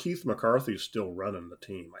think Keith McCarthy's still running the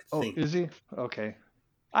team. I think. Oh, is he? Okay.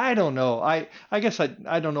 I don't know. I guess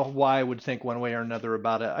I don't know why I would think one way or another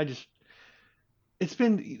about it. It's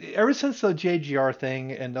been ever since the JGR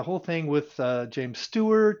thing and the whole thing with James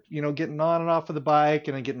Stewart, getting on and off of the bike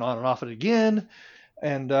and then getting on and off it again.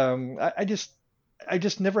 And I just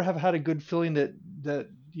never have had a good feeling that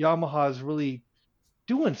Yamaha is really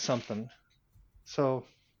doing something. So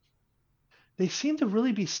they seem to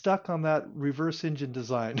really be stuck on that reverse engine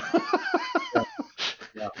design.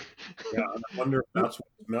 Yeah, I wonder if that's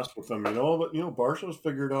what's messed with them, But Barcia's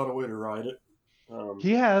figured out a way to ride it.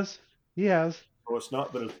 He has. So it's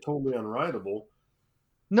not that it's totally unrideable.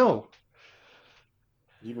 No.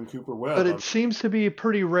 Even Cooper Webb. But it seems to be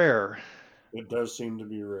pretty rare. It does seem to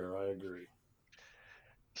be rare. I agree.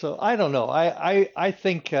 So I don't know. I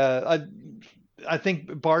think I think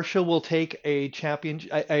Barsha will take a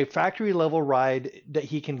factory level ride that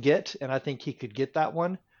he can get, and I think he could get that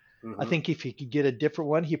one. I think if he could get a different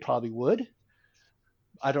one, he probably would.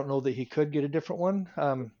 I don't know that he could get a different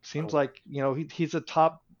one. Seems like, he's a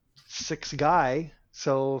top 6 guy,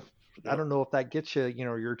 so I don't know if that gets you,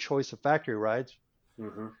 your choice of factory rides.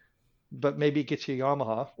 But maybe it gets you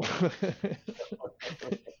Yamaha.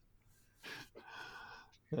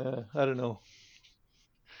 I don't know.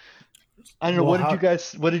 I don't know. Well,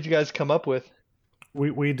 what did you guys come up with?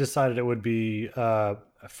 We decided it would be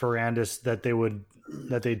Ferrandis,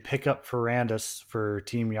 that they'd pick up Ferrandis for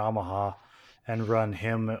Team Yamaha and run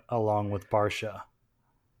him along with Barsha.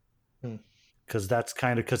 Because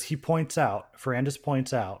Ferrandis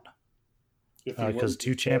points out because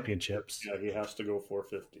 2 championships. Yeah, he has to go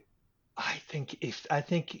 450. I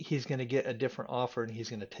think he's going to get a different offer and he's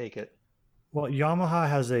going to take it. Well, Yamaha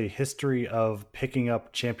has a history of picking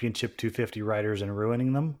up championship 250 riders and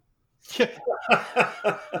ruining them.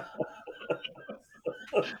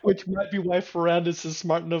 Which might be why Ferrandis is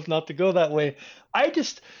smart enough not to go that way. I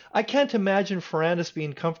can't imagine Ferrandis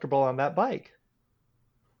being comfortable on that bike.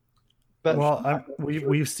 But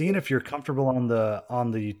we've seen if you're comfortable on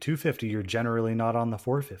the 250, you're generally not on the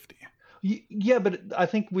 450. Yeah, but I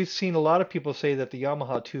think we've seen a lot of people say that the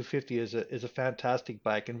Yamaha 250 is a fantastic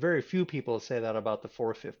bike, and very few people say that about the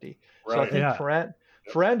 450. Right. So I think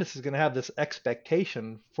Ferrandis is going to have this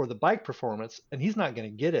expectation for the bike performance, and he's not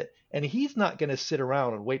going to get it, and he's not going to sit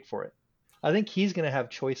around and wait for it. I think he's going to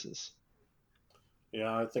have choices.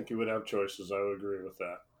 Yeah, I think he would have choices. I would agree with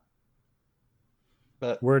that.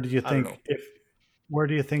 But where do you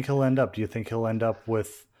think he'll end up? Do you think he'll end up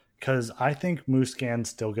with? Because I think Musquin's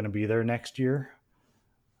still going to be there next year.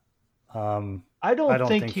 I don't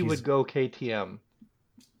think he would go KTM.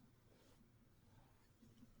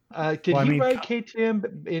 Did he ride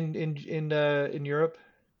KTM in Europe?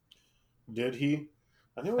 Did he?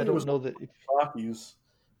 I don't know that. Rockies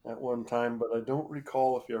at one time, but I don't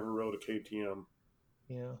recall if he ever rode a KTM.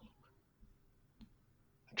 Yeah.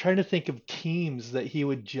 I'm trying to think of teams that he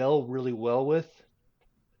would gel really well with.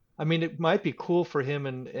 I mean, it might be cool for him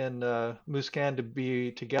and Musquin to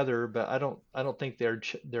be together, but I don't think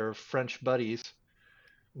they're French buddies.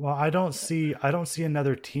 Well, I don't see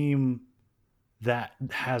another team that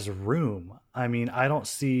has room. I mean, I don't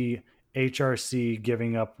see HRC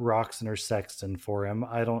giving up Roczen or Sexton for him.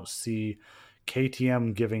 I don't see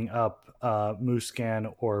KTM giving up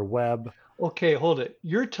Musquin or Webb. Okay, hold it.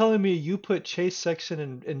 You're telling me you put Chase Sexton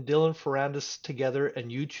and Dylan Ferrandis together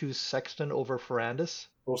and you choose Sexton over Ferrandis?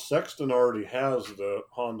 Well, Sexton already has the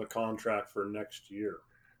Honda contract for next year.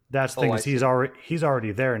 That's the thing is he's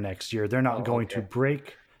already there next year. They're not going to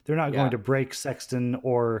break. They're not going to break Sexton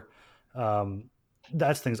or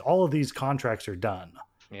that's things. All of these contracts are done.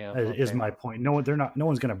 Yeah, is my point. No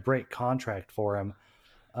one's going to break contract for him.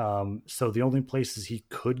 So the only places he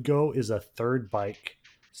could go is a third bike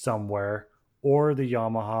somewhere, or the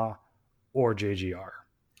Yamaha, or JGR.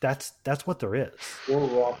 That's what there is.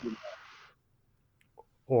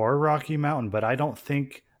 Or Rocky Mountain, but I don't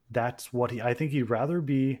think that's what I think he'd rather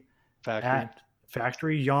be at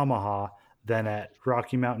factory Yamaha than at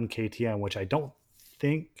Rocky Mountain KTM, which I don't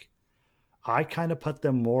think. I kind of put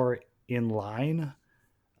them more in line.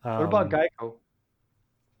 What about Geico?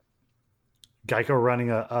 Geico running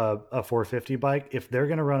a 450 bike. If they're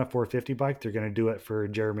going to run a 450 bike, they're going to do it for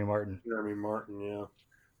Jeremy Martin. Jeremy Martin,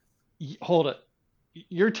 yeah. Hold it.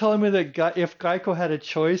 You're telling me that if Geico had a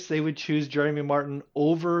choice, they would choose Jeremy Martin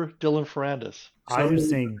over Dylan Ferrandis? I'm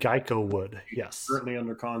saying Geico would, yes. Certainly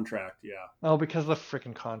under contract, yeah. Oh, because of the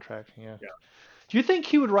freaking contract, yeah. Do you think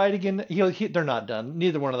he would ride again? They're not done.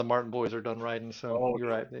 Neither one of the Martin boys are done riding, so you're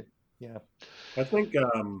right. I think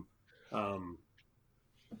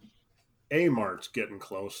A-Mart's getting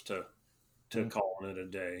close to calling it a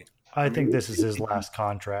day. I think this is his last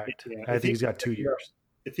contract. Yeah, I think he's got 2 years.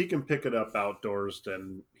 If he can pick it up outdoors,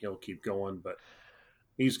 then he'll keep going, but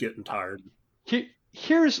he's getting tired.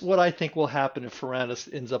 Here's what I think will happen if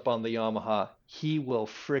Ferrandis ends up on the Yamaha. He will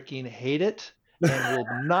freaking hate it and will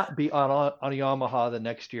not be on a Yamaha the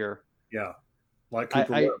next year. Yeah, like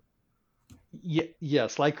Cooper Webb.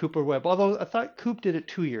 Yes, like Cooper Webb. Although I thought Coop did it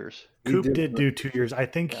 2 years. Coop did do 2 years. I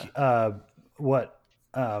think what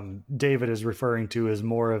David is referring to is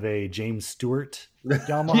more of a James Stewart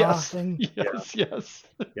Yamaha thing. Yes.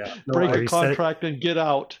 Yeah. Break a contract and get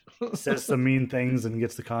out. Says some mean things and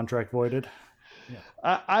gets the contract voided.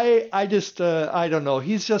 Yeah. I just I don't know.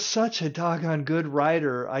 He's just such a doggone good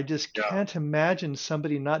rider. I just can't imagine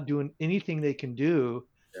somebody not doing anything they can do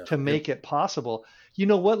to make it possible. You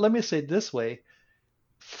know what? Let me say it this way.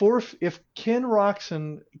 if Ken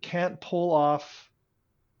Roczen can't pull off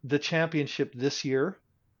the championship this year,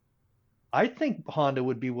 I think Honda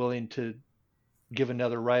would be willing to give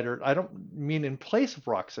another rider. I don't mean in place of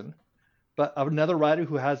Roczen, but another rider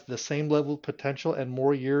who has the same level of potential and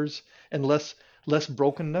more years and less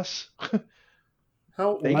brokenness.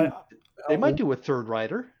 How They old, they how might old do a third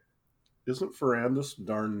rider. isn't Ferrandis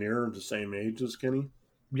darn near the same age as Kenny?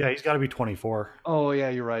 Yeah, he's got to be 24. Oh yeah,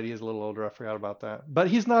 you're right. He is a little older. I forgot about that. But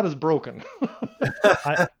he's not as broken.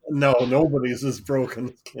 No, nobody's as broken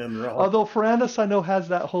as Ken Roczen. Although Ferrandis, I know, has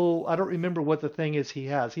that whole. I don't remember what the thing is he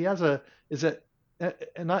has. He has a. Is it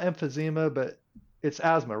not emphysema, but it's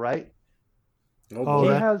asthma, right? Oh, He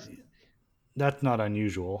that- has. That's not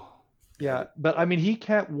unusual. Yeah, but I mean, he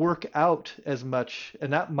can't work out as much,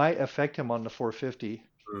 and that might affect him on the 450.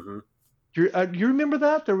 Mm-hmm. Do you remember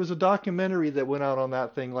that? There was a documentary that went out on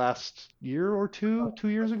that thing last year or 2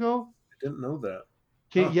 years ago. I didn't know that.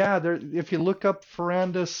 Yeah, if you look up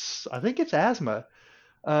Ferrandis, I think it's asthma.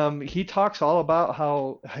 He talks all about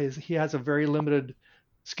how he has a very limited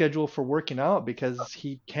schedule for working out because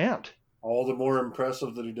he can't. All the more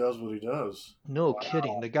impressive that he does what he does. No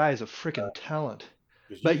kidding. The guy is a freaking talent.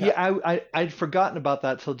 'Cause But you have- yeah, I'd forgotten about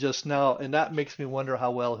that till just now, and that makes me wonder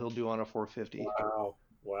how well he'll do on a 450.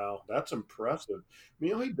 wow, that's impressive.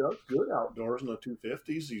 You know, he does good outdoors in the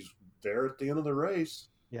 250s. He's there at the end of the race.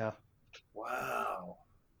 Yeah. Wow,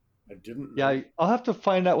 I didn't. Yeah, I'll have to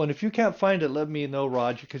find that one. If you can't find it, let me know,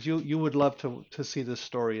 Roger, because you would love to see this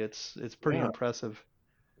story. It's pretty Yeah. impressive.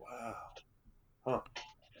 Wow, huh?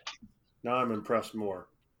 Now I'm impressed more.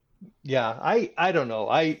 Yeah, I don't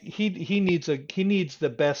know. He needs the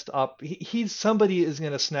best up. He's somebody is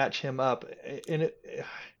going to snatch him up, and it.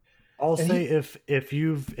 I'll And say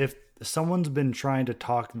if someone's been trying to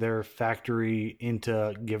talk their factory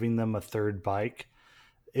into giving them a third bike,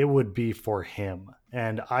 it would be for him.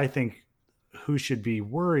 And I think who should be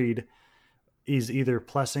worried is either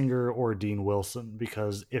Plessinger or Dean Wilson,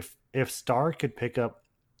 because if Star could pick up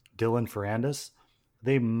Dylan Ferrandis,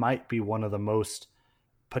 they might be one of the most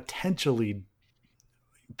potentially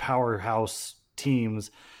powerhouse teams,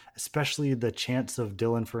 especially the chance of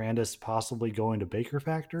Dylan Ferrandis possibly going to Baker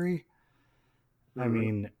Factory. I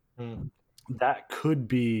mean, that could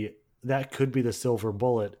be the silver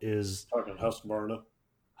bullet is Talking Husqvarna.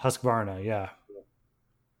 Husqvarna, yeah.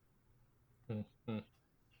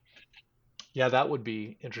 Yeah, that would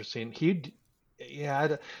be interesting.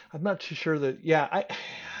 I'm not too sure that. Yeah,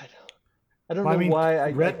 I don't know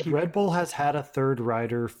why Red Bull has had a third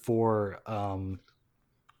rider for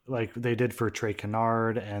like they did for Trey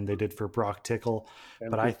Kennard and they did for Brock Tickle,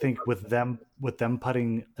 but I think with them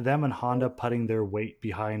and Honda putting their weight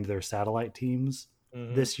behind their satellite teams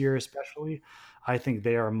this year especially, I think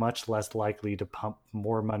they are much less likely to pump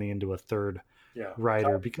more money into a third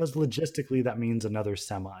rider because logistically that means another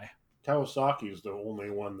semi. Kawasaki is the only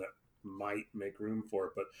one that might make room for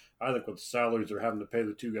it, but I think with the salaries they're having to pay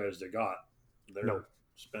the two guys they got, they're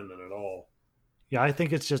spending it all. Yeah, I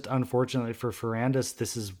think it's just unfortunately for Ferrandis,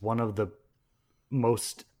 this is one of the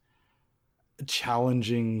most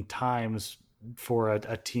challenging times for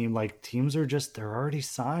a team. Like teams are they're already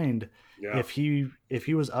signed. Yeah. If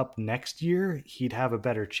he was up next year, he'd have a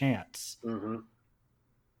better chance. Mm-hmm.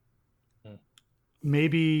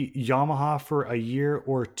 Maybe Yamaha for a year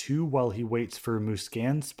or two while he waits for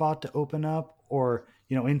Musquin's spot to open up, or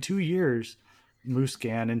in 2 years,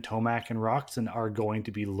 Musquin and Tomac and Roczen are going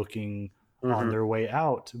to be looking on their way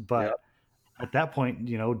out. But at that point,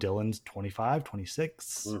 Dylan's 25,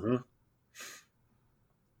 26. Mm-hmm.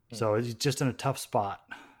 So he's just in a tough spot.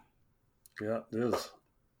 Yeah, it is.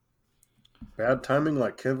 Bad timing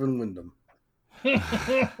like Kevin Windham.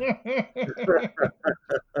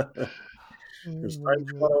 There's times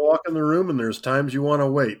you want to walk in the room and there's times you want to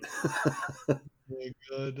wait. Oh my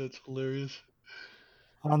God, that's hilarious.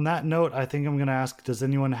 On that note, I think I'm going to ask, does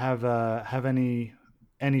anyone have any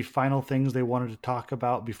final things they wanted to talk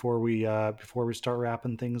about before we start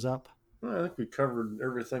wrapping things up? I think we covered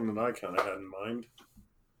everything that I kind of had in mind.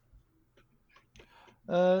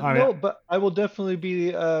 No, but I will definitely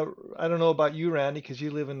be. I don't know about you, Randy, because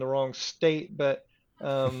you live in the wrong state, but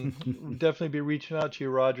definitely be reaching out to you,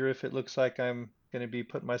 Roger, if it looks like I'm going to be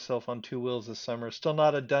putting myself on two wheels this summer. Still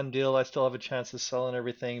not a done deal. I still have a chance of selling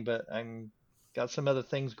everything, but I'm got some other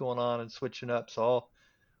things going on and switching up. So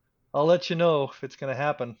I'll let you know if it's going to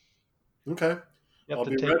happen. Okay. You have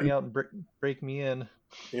to take me out and break me in.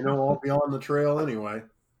 I'll be on the trail anyway.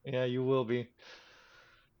 Yeah, you will be.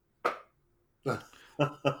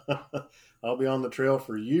 I'll be on the trail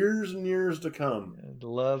for years and years to come. I'd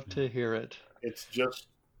love to hear it. It's just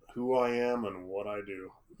who I am and what I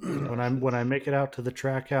do. When I make it out to the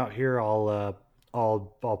track out here, I'll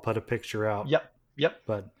put a picture out. Yep.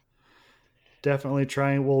 But definitely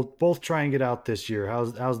trying. We'll both try and get out this year.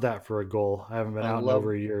 How's that for a goal? I haven't been out in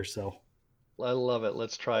over a year, so I love it.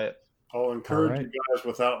 Let's try it. I'll encourage you guys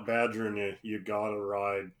without badgering you. You gotta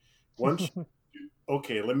ride. Once,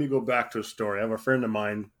 okay, let me go back to a story. I have a friend of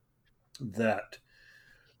mine that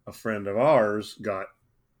a friend of ours got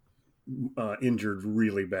injured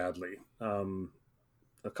really badly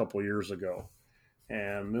a couple years ago.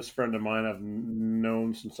 And this friend of mine I've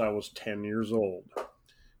known since I was 10 years old.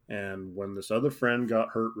 And when this other friend got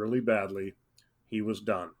hurt really badly, he was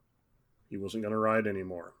done. He wasn't going to ride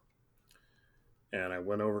anymore. And I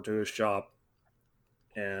went over to his shop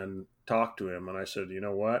and talked to him. And I said, you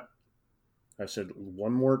know what? I said,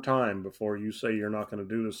 one more time before you say you're not going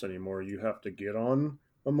to do this anymore, you have to get on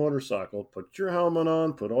a motorcycle, put your helmet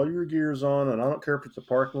on, put all your gears on, and I don't care if it's a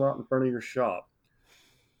parking lot in front of your shop.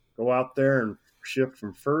 Go out there and shift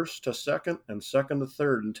from first to second and second to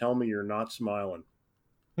third and tell me you're not smiling.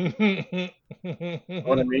 What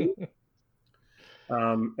I mean?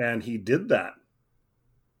 And he did that.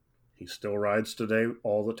 He still rides today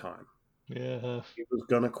all the time. Yeah. He was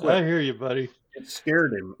going to quit. I hear you, buddy. It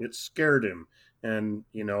scared him. And,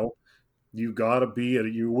 you know, you got to be,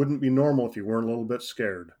 you wouldn't be normal if you weren't a little bit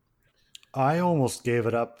scared. I almost gave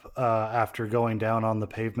it up after going down on the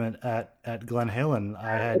pavement at Glen Helen.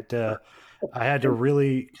 I had to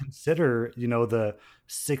really consider, you know, the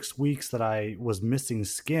 6 weeks that I was missing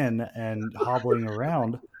skin and hobbling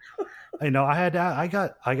around. You know, I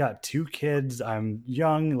got 2 kids. I'm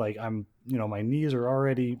young, like you know, my knees are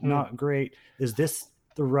already not great. Is this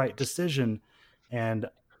the right decision? And,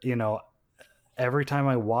 you know, every time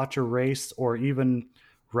I watch a race or even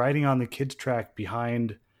riding on the kids track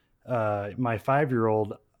behind my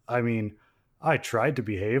 5-year-old, I mean, I tried to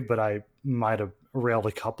behave, but I might have railed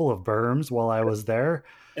a couple of berms while I was there.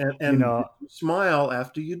 And you know, smile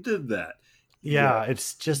after you did that. Yeah,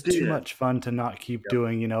 it's just too much fun to not keep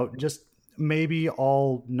doing, you know, just maybe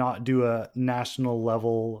I'll not do a national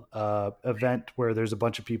level event where there's a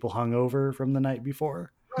bunch of people hungover from the night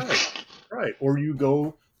before. Right. Or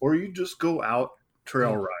you just go out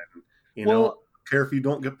trail riding. You know, I don't care if you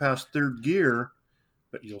don't get past third gear,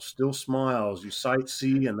 but you'll still smile as you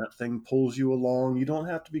sightsee and that thing pulls you along. You don't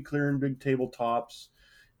have to be clearing big tabletops.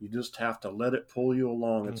 You just have to let it pull you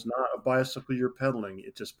along. It's not a bicycle you're pedaling.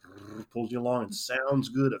 It just pulls you along. It sounds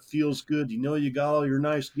good. It feels good. You know you got all your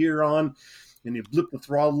nice gear on, and you blip the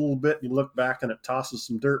throttle a little bit, and you look back, and it tosses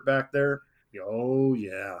some dirt back there. Oh,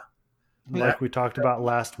 yeah. Like we talked about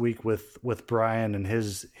last week with Brian and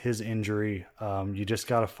his injury, you just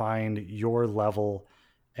got to find your level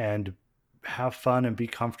and have fun and be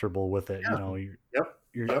comfortable with it. You know,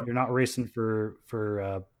 you're not racing for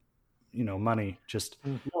you know, money. Just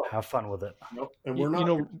have fun with it. And we're not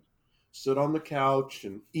gonna sit on the couch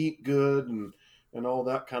and eat good and all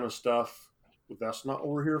that kind of stuff. That's not what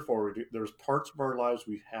we're here for. There's parts of our lives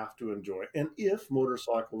we have to enjoy. And if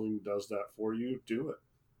motorcycling does that for you, do it.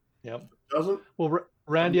 Yep. If it doesn't? Well,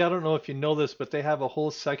 Randy, I don't know if you know this, but they have a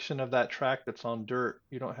whole section of that track that's on dirt.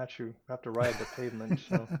 You don't have to ride the pavement.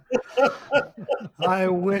 So. I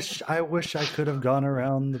wish I could have gone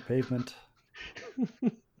around the pavement.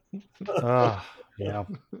 Yeah.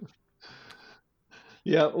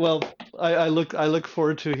 Yeah, well, I look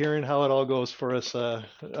forward to hearing how it all goes for us. Or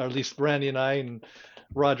at least Randy and I, and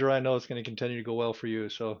Roger, I know it's going to continue to go well for you.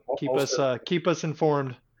 So keep us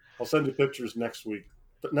informed. I'll send you pictures next week.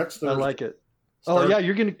 But next Thursday. I like it. Oh yeah,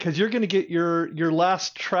 you're gonna get your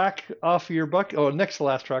last track off your bucket. Oh, next to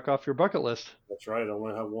last track off your bucket list. That's right. I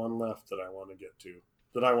only have one left that I want to get to,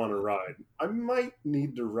 that I want to ride. I might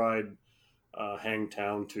need to ride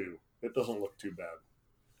Hangtown too. It doesn't look too bad.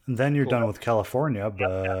 And then you're done with California,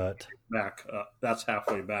 but back that's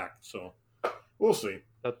halfway back, so we'll see.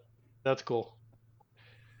 That's cool.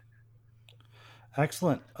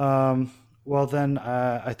 Excellent. Well, then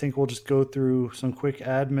I think we'll just go through some quick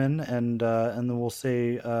admin and then we'll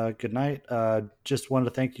say good night. Just wanted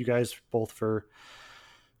to thank you guys both for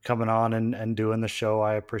coming on and doing the show.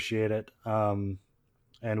 I appreciate it. And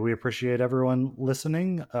we appreciate everyone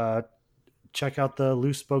listening. Check out the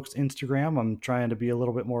Loose Spokes Instagram. I'm trying to be a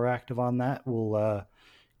little bit more active on that. We'll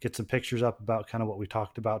get some pictures up about kind of what we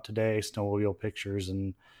talked about today, snowmobile pictures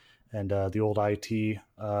and the old IT.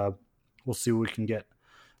 We'll see what we can get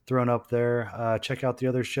thrown up there. Check out the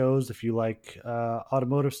other shows. If you like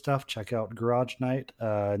automotive stuff, check out Garage Night.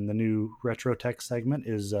 And the new Retro Tech segment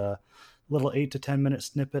is a little 8 to 10 minute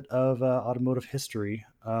snippet of automotive history.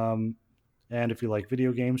 And if you like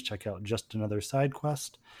video games, check out Just Another Side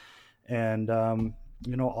Quest. And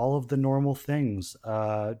all of the normal things.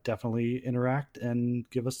 Definitely interact and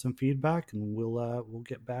give us some feedback, and we'll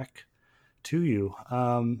get back to you.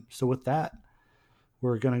 So with that,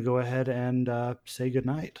 we're going to go ahead and say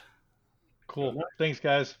goodnight. Cool. Thanks,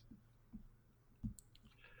 guys.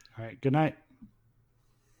 All right. Good night.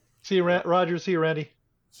 See you, Roger. See you, Randy.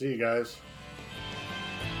 See you guys.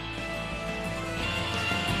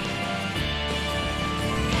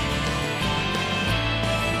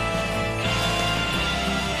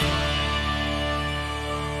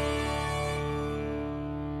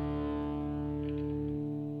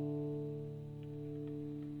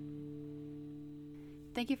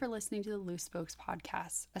 Thank you for listening to the Loose Spokes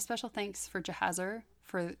podcast. A special thanks for Jahazer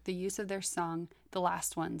for the use of their song, The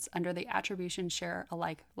Last Ones, under the Attribution Share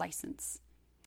Alike license.